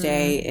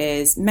 Tuesday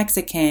is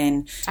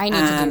Mexican. I need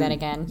to do that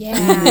again.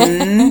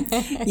 Yeah.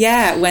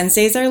 Yeah.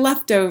 Wednesdays are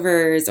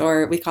leftovers,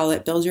 or we call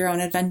it build your own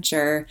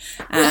adventure.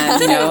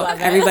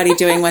 Everybody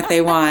doing what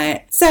they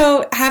want.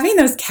 So having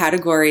those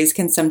categories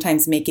can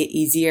sometimes make it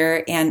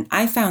easier. And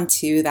I found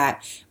too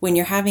that when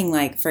you're having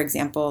for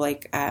example,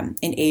 an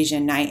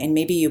Asian night, and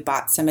maybe you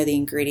bought some of the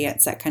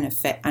ingredients that kind of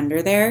fit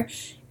under there.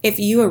 If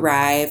you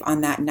arrive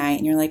on that night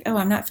and you're like, oh,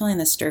 I'm not feeling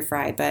the stir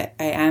fry, but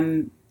I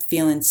am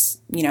feeling,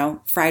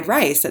 fried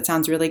rice. That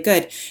sounds really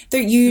good. You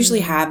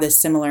usually have the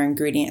similar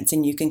ingredients,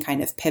 and you can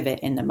kind of pivot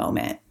in the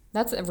moment.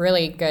 That's a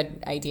really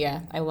good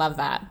idea. I love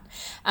that.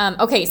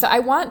 Okay, so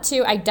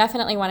I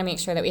definitely want to make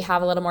sure that we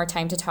have a little more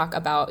time to talk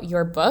about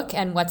your book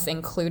and what's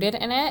included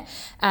in it.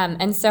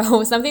 And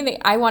so something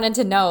that I wanted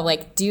to know,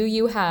 like, do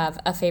you have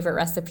a favorite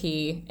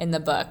recipe in the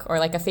book, or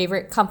like a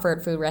favorite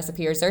comfort food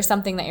recipe, or is there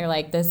something that you're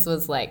like, this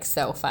was like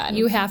so fun?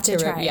 You have to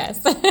try it.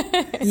 Yes.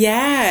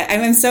 Yeah,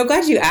 I'm so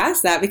glad you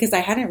asked that, because I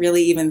hadn't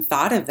really even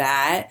thought of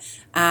that.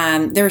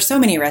 There were so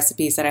many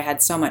recipes that I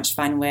had so much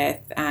fun with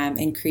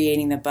in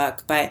creating the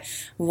book, but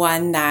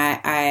one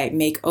that I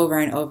make over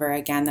and over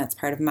again that's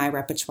part of my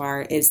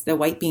repertoire is the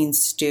white bean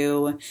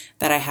stew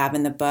that I have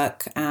in the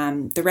book.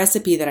 The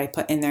recipe that I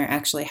put in there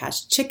actually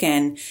has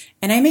chicken,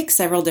 and I make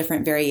several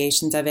different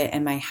variations of it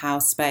in my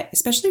house, but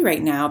especially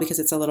right now because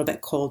it's a little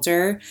bit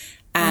colder,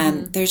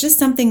 there's just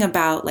something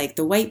about like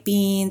the white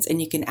beans,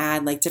 and you can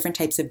add like different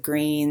types of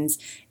greens.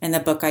 In the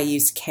book, I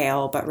use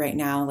kale, but right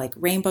now like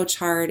rainbow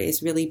chard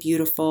is really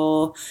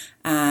beautiful.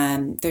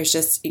 There's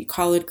just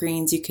collard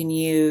greens you can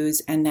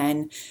use, and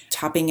then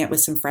topping it with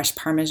some fresh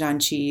Parmesan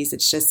cheese.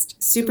 It's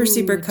just super,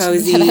 super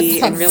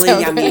cozy and really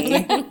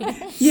yummy.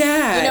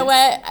 Yeah. You know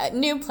what?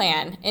 New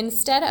plan.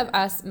 Instead of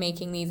us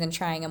making these and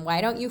trying them,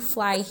 why don't you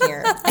fly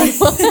here?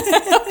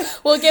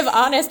 We'll give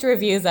honest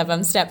reviews of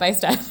them step by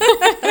step.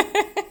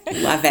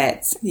 Love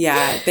it.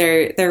 Yeah,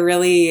 they're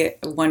really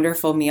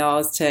wonderful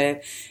meals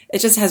it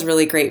just has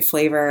really great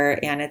flavor,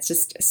 and it's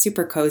just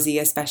super cozy,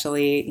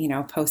 especially,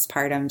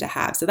 postpartum to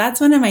have. So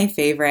that's one of my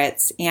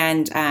favorites.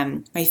 And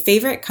my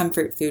favorite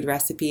comfort food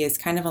recipe is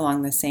kind of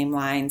along the same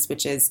lines,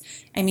 which is,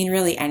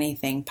 really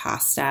anything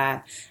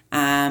pasta,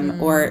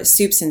 or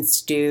soups and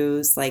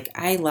stews. Like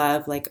I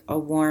love like a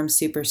warm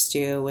super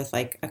stew with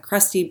like a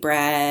crusty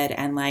bread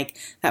and like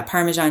that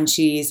Parmesan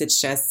cheese. It's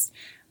just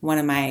one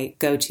of my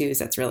go-tos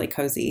that's really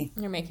cozy.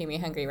 You're making me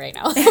hungry right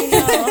now.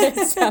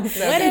 I know.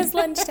 When is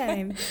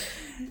lunchtime?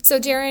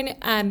 So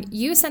Jaren,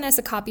 you sent us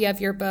a copy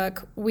of your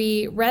book.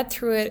 We read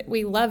through it.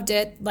 We loved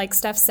it. Like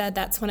Steph said,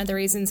 that's one of the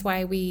reasons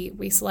why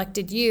we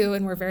selected you,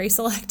 and we're very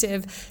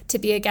selective to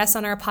be a guest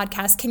on our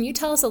podcast. Can you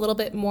tell us a little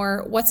bit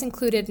more? What's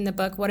included in the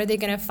book? What are they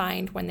going to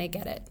find when they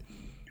get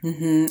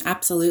it?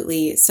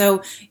 Absolutely.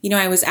 So,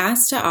 I was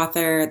asked to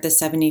author the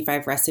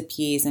 75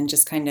 recipes and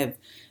just kind of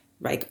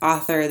like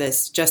author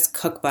this just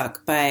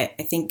cookbook. But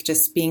I think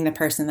just being the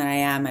person that I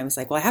am, I was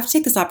like, well, I have to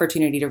take this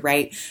opportunity to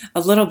write a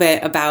little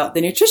bit about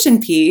the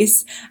nutrition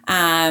piece.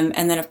 And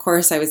then of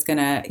course I was going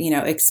to,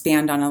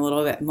 expand on a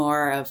little bit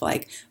more of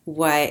like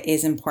what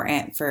is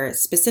important for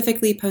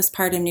specifically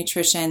postpartum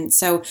nutrition.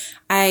 So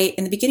I,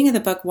 in the beginning of the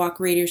book, walk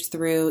readers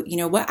through,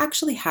 what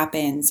actually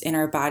happens in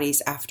our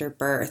bodies after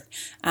birth,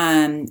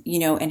 and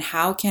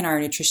how can our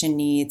nutrition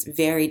needs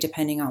vary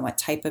depending on what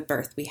type of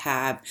birth we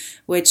have,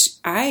 which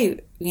I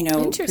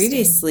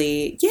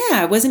previously,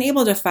 I wasn't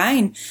able to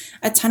find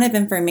a ton of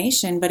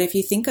information. But if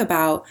you think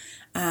about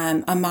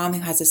a mom who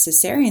has a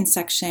cesarean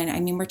section,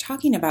 we're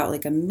talking about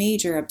like a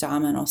major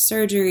abdominal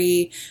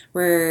surgery.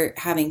 We're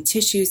having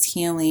tissues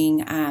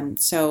healing.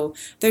 So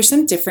there's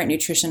some different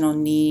nutritional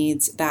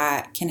needs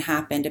that can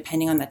happen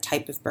depending on the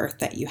type of birth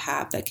that you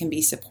have that can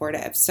be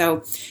supportive.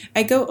 So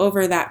I go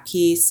over that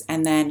piece,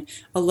 and then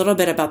a little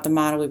bit about the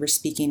model we were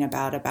speaking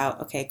about,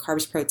 okay,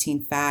 carbs,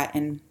 protein, fat,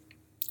 and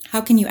how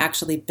can you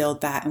actually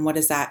build that, and what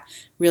does that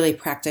really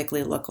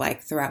practically look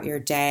like throughout your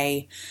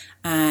day?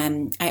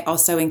 I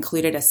also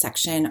included a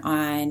section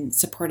on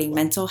supporting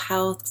mental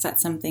health, because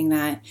that's something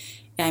that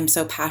I'm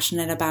so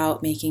passionate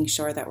about, making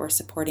sure that we're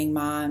supporting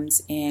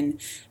moms in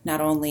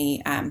not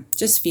only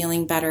just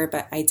feeling better,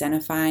 but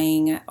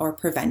identifying or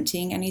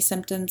preventing any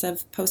symptoms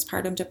of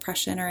postpartum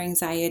depression or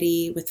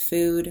anxiety with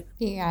food.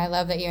 Yeah, I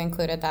love that you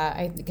included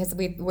that, because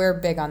we're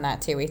big on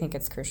that too. We think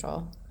it's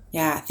crucial.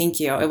 Yeah, thank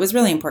you. It was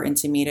really important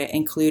to me to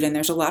include, and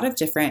there's a lot of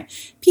different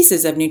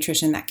pieces of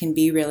nutrition that can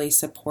be really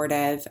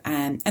supportive.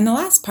 And the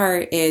last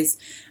part is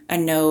a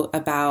note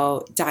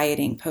about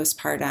dieting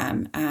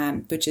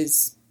postpartum, which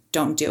is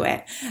don't do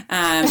it.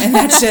 And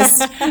that's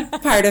just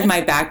part of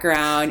my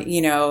background,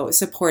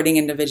 supporting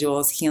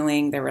individuals,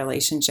 healing their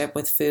relationship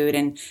with food.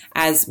 And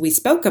as we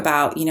spoke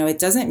about, it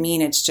doesn't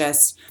mean it's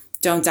just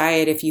don't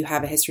diet if you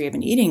have a history of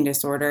an eating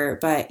disorder,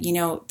 but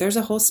there's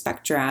a whole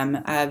spectrum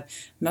of,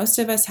 most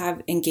of us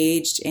have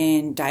engaged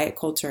in diet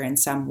culture in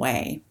some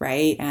way,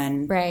 right?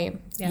 And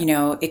right.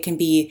 Yeah. It can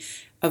be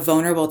a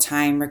vulnerable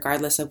time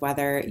regardless of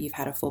whether you've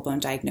had a full-blown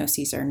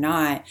diagnosis or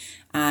not.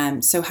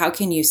 So how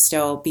can you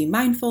still be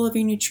mindful of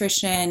your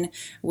nutrition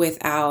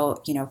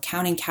without,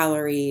 counting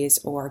calories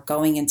or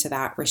going into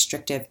that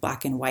restrictive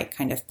black and white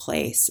kind of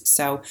place?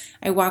 So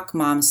I walk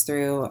moms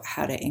through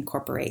how to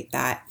incorporate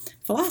that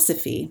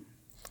philosophy.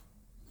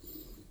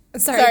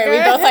 Sorry, we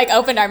both like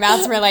opened our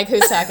mouths and we're like,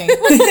 who's talking? Go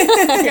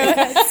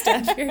ahead,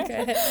 Steph. You're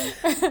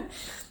good.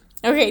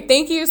 Okay,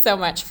 thank you so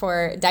much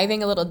for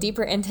diving a little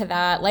deeper into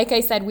that. Like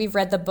I said, we've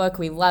read the book.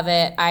 We love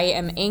it. I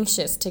am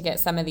anxious to get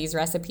some of these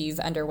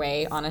recipes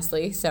underway,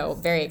 honestly. So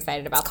very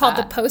excited about that. It's called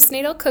the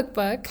Postnatal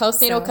Cookbook.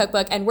 Postnatal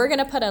Cookbook. And we're going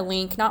to put a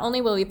link. Not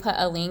only will we put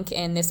a link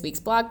in this week's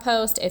blog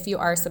post, if you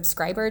are a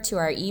subscriber to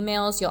our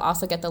emails, you'll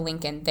also get the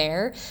link in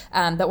there.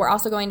 But we're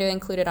also going to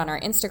include it on our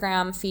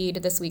Instagram feed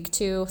this week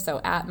too.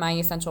 So at My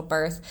Essential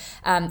Birth.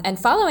 And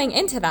following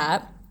into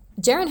that,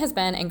 Jaren has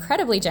been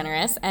incredibly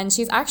generous, and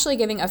she's actually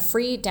giving a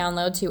free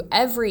download to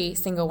every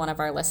single one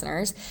of our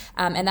listeners.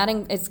 And that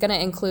is going to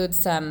include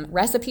some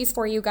recipes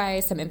for you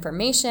guys, some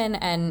information.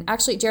 And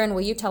actually, Jaren,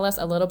 will you tell us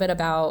a little bit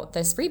about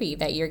this freebie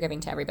that you're giving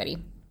to everybody?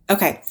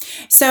 Okay,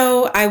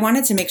 so I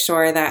wanted to make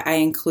sure that I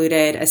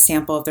included a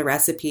sample of the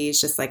recipes,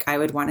 just like I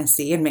would want to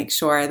see, and make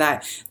sure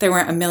that there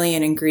weren't a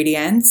million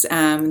ingredients,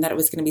 that it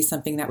was going to be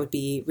something that would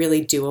be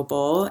really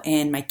doable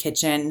in my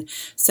kitchen.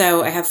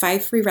 So I have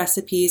 5 free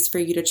recipes for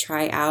you to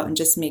try out, and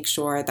just make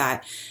sure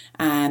that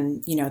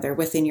they're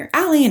within your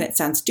alley and it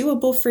sounds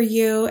doable for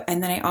you.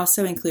 And then I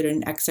also included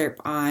an excerpt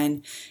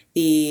on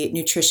the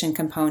nutrition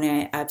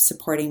component of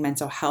supporting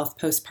mental health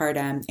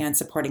postpartum and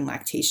supporting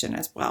lactation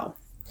as well.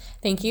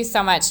 Thank you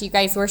so much. You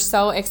guys, we're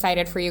so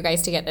excited for you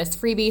guys to get this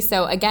freebie.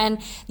 So again,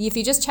 if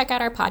you just check out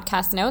our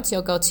podcast notes,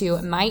 you'll go to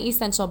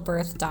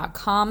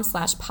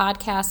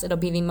myessentialbirth.com/podcast. It'll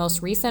be the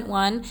most recent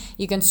one.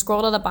 You can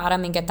scroll to the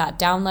bottom and get that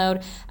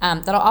download.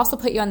 That'll also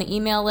put you on the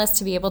email list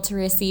to be able to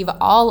receive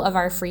all of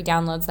our free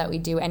downloads that we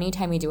do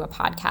anytime we do a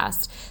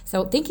podcast.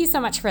 So thank you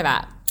so much for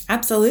that.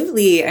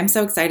 Absolutely. I'm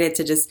so excited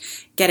to just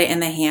get it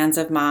in the hands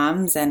of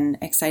moms and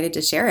excited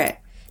to share it.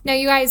 Now,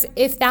 you guys,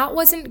 if that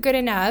wasn't good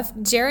enough,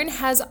 Jaren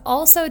has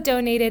also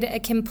donated a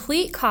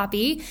complete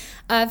copy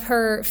of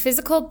her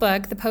physical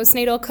book, the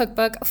Postnatal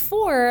Cookbook,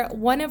 for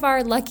one of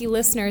our lucky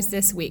listeners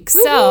this week.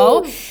 Woo-hoo!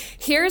 So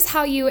here's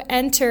how you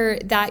enter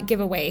that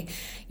giveaway.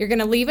 You're going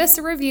to leave us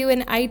a review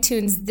in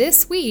iTunes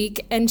this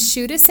week and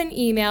shoot us an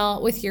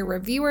email with your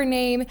reviewer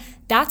name.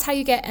 That's how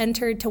you get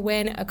entered to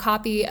win a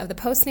copy of the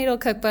Postnatal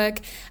Cookbook.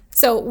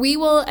 So we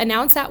will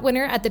announce that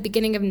winner at the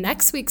beginning of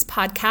next week's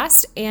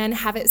podcast and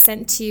have it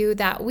sent to you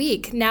that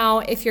week. Now,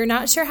 if you're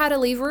not sure how to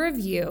leave a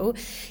review,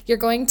 you're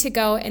going to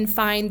go and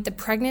find the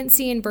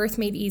Pregnancy and Birth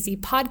Made Easy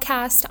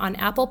podcast on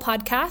Apple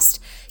Podcast.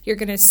 You're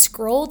going to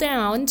scroll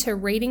down to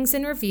ratings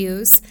and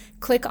reviews,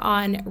 click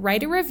on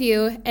write a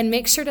review, and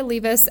make sure to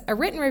leave us a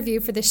written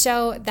review for the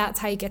show. That's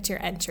how you get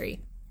your entry.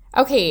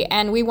 Okay,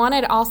 and we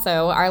wanted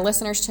also our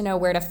listeners to know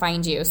where to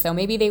find you. So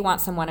maybe they want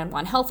some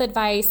one-on-one health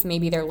advice.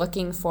 Maybe they're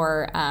looking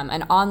for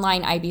an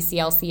online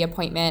IBCLC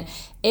appointment.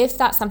 If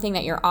that's something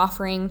that you're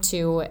offering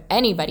to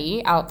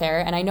anybody out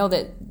there, and I know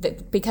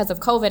that because of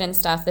COVID and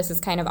stuff, this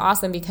is kind of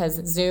awesome because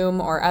Zoom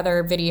or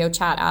other video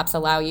chat apps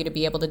allow you to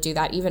be able to do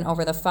that even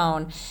over the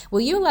phone.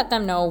 Will you let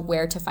them know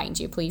where to find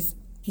you, please?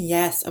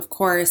 Yes, of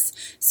course.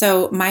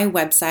 So my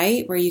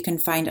website, where you can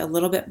find a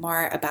little bit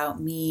more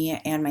about me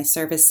and my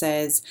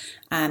services,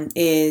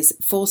 is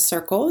Full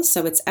Circle.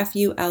 So it's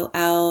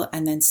FULL,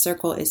 and then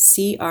circle is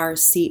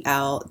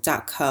CRCL.co.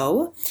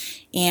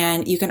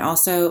 And you can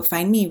also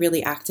find me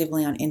really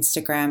actively on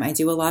Instagram. I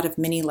do a lot of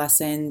mini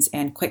lessons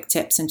and quick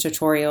tips and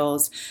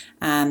tutorials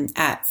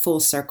at Full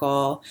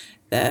Circle,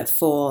 the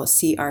full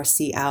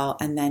CRCL,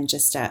 and then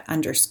just a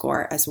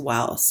underscore as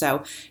well.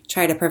 So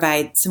try to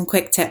provide some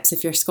quick tips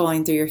if you're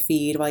scrolling through your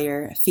feed while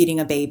you're feeding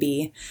a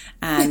baby.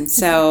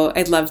 So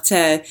I'd love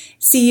to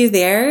see you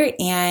there.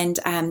 And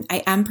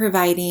I am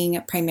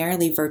providing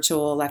primarily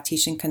virtual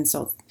lactation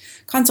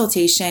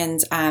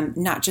consultations,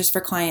 not just for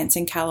clients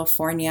in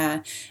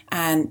California,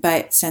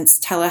 but since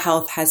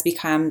telehealth has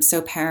become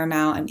so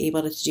paramount, I'm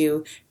able to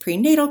do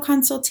prenatal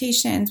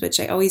consultations, which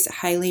I always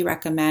highly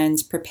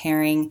recommend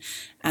preparing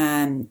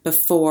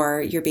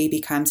before your baby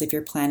comes if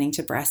you're planning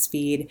to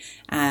breastfeed.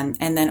 And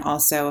then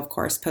also, of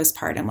course,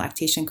 postpartum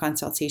lactation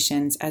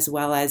consultations, as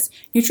well as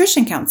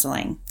nutrition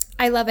counseling.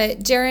 I love it.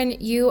 Jaren,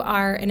 you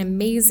are an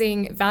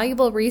amazing,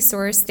 valuable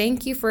resource.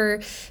 Thank you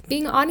for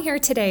being on here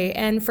today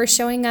and for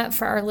showing up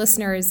for our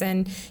listeners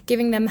and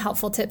giving them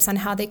helpful tips on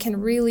how they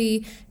can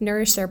really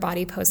nourish their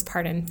body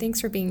postpartum.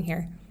 Thanks for being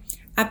here.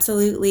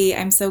 Absolutely.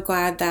 I'm so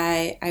glad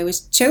that I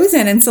was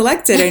chosen and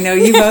selected. I know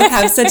you both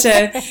have such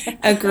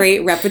a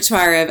great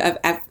repertoire of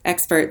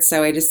experts,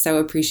 so I just so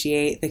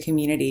appreciate the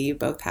community you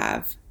both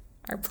have.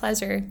 Our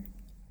pleasure.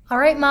 All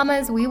right,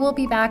 mamas, we will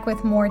be back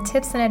with more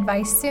tips and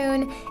advice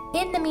soon.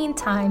 In the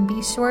meantime,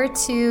 be sure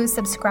to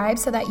subscribe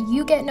so that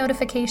you get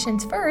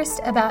notifications first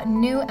about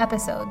new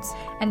episodes.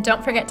 And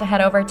don't forget to head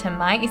over to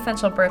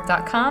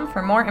myessentialbirth.com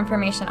for more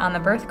information on the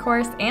birth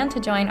course and to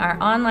join our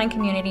online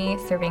community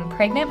serving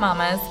pregnant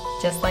mamas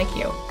just like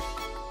you.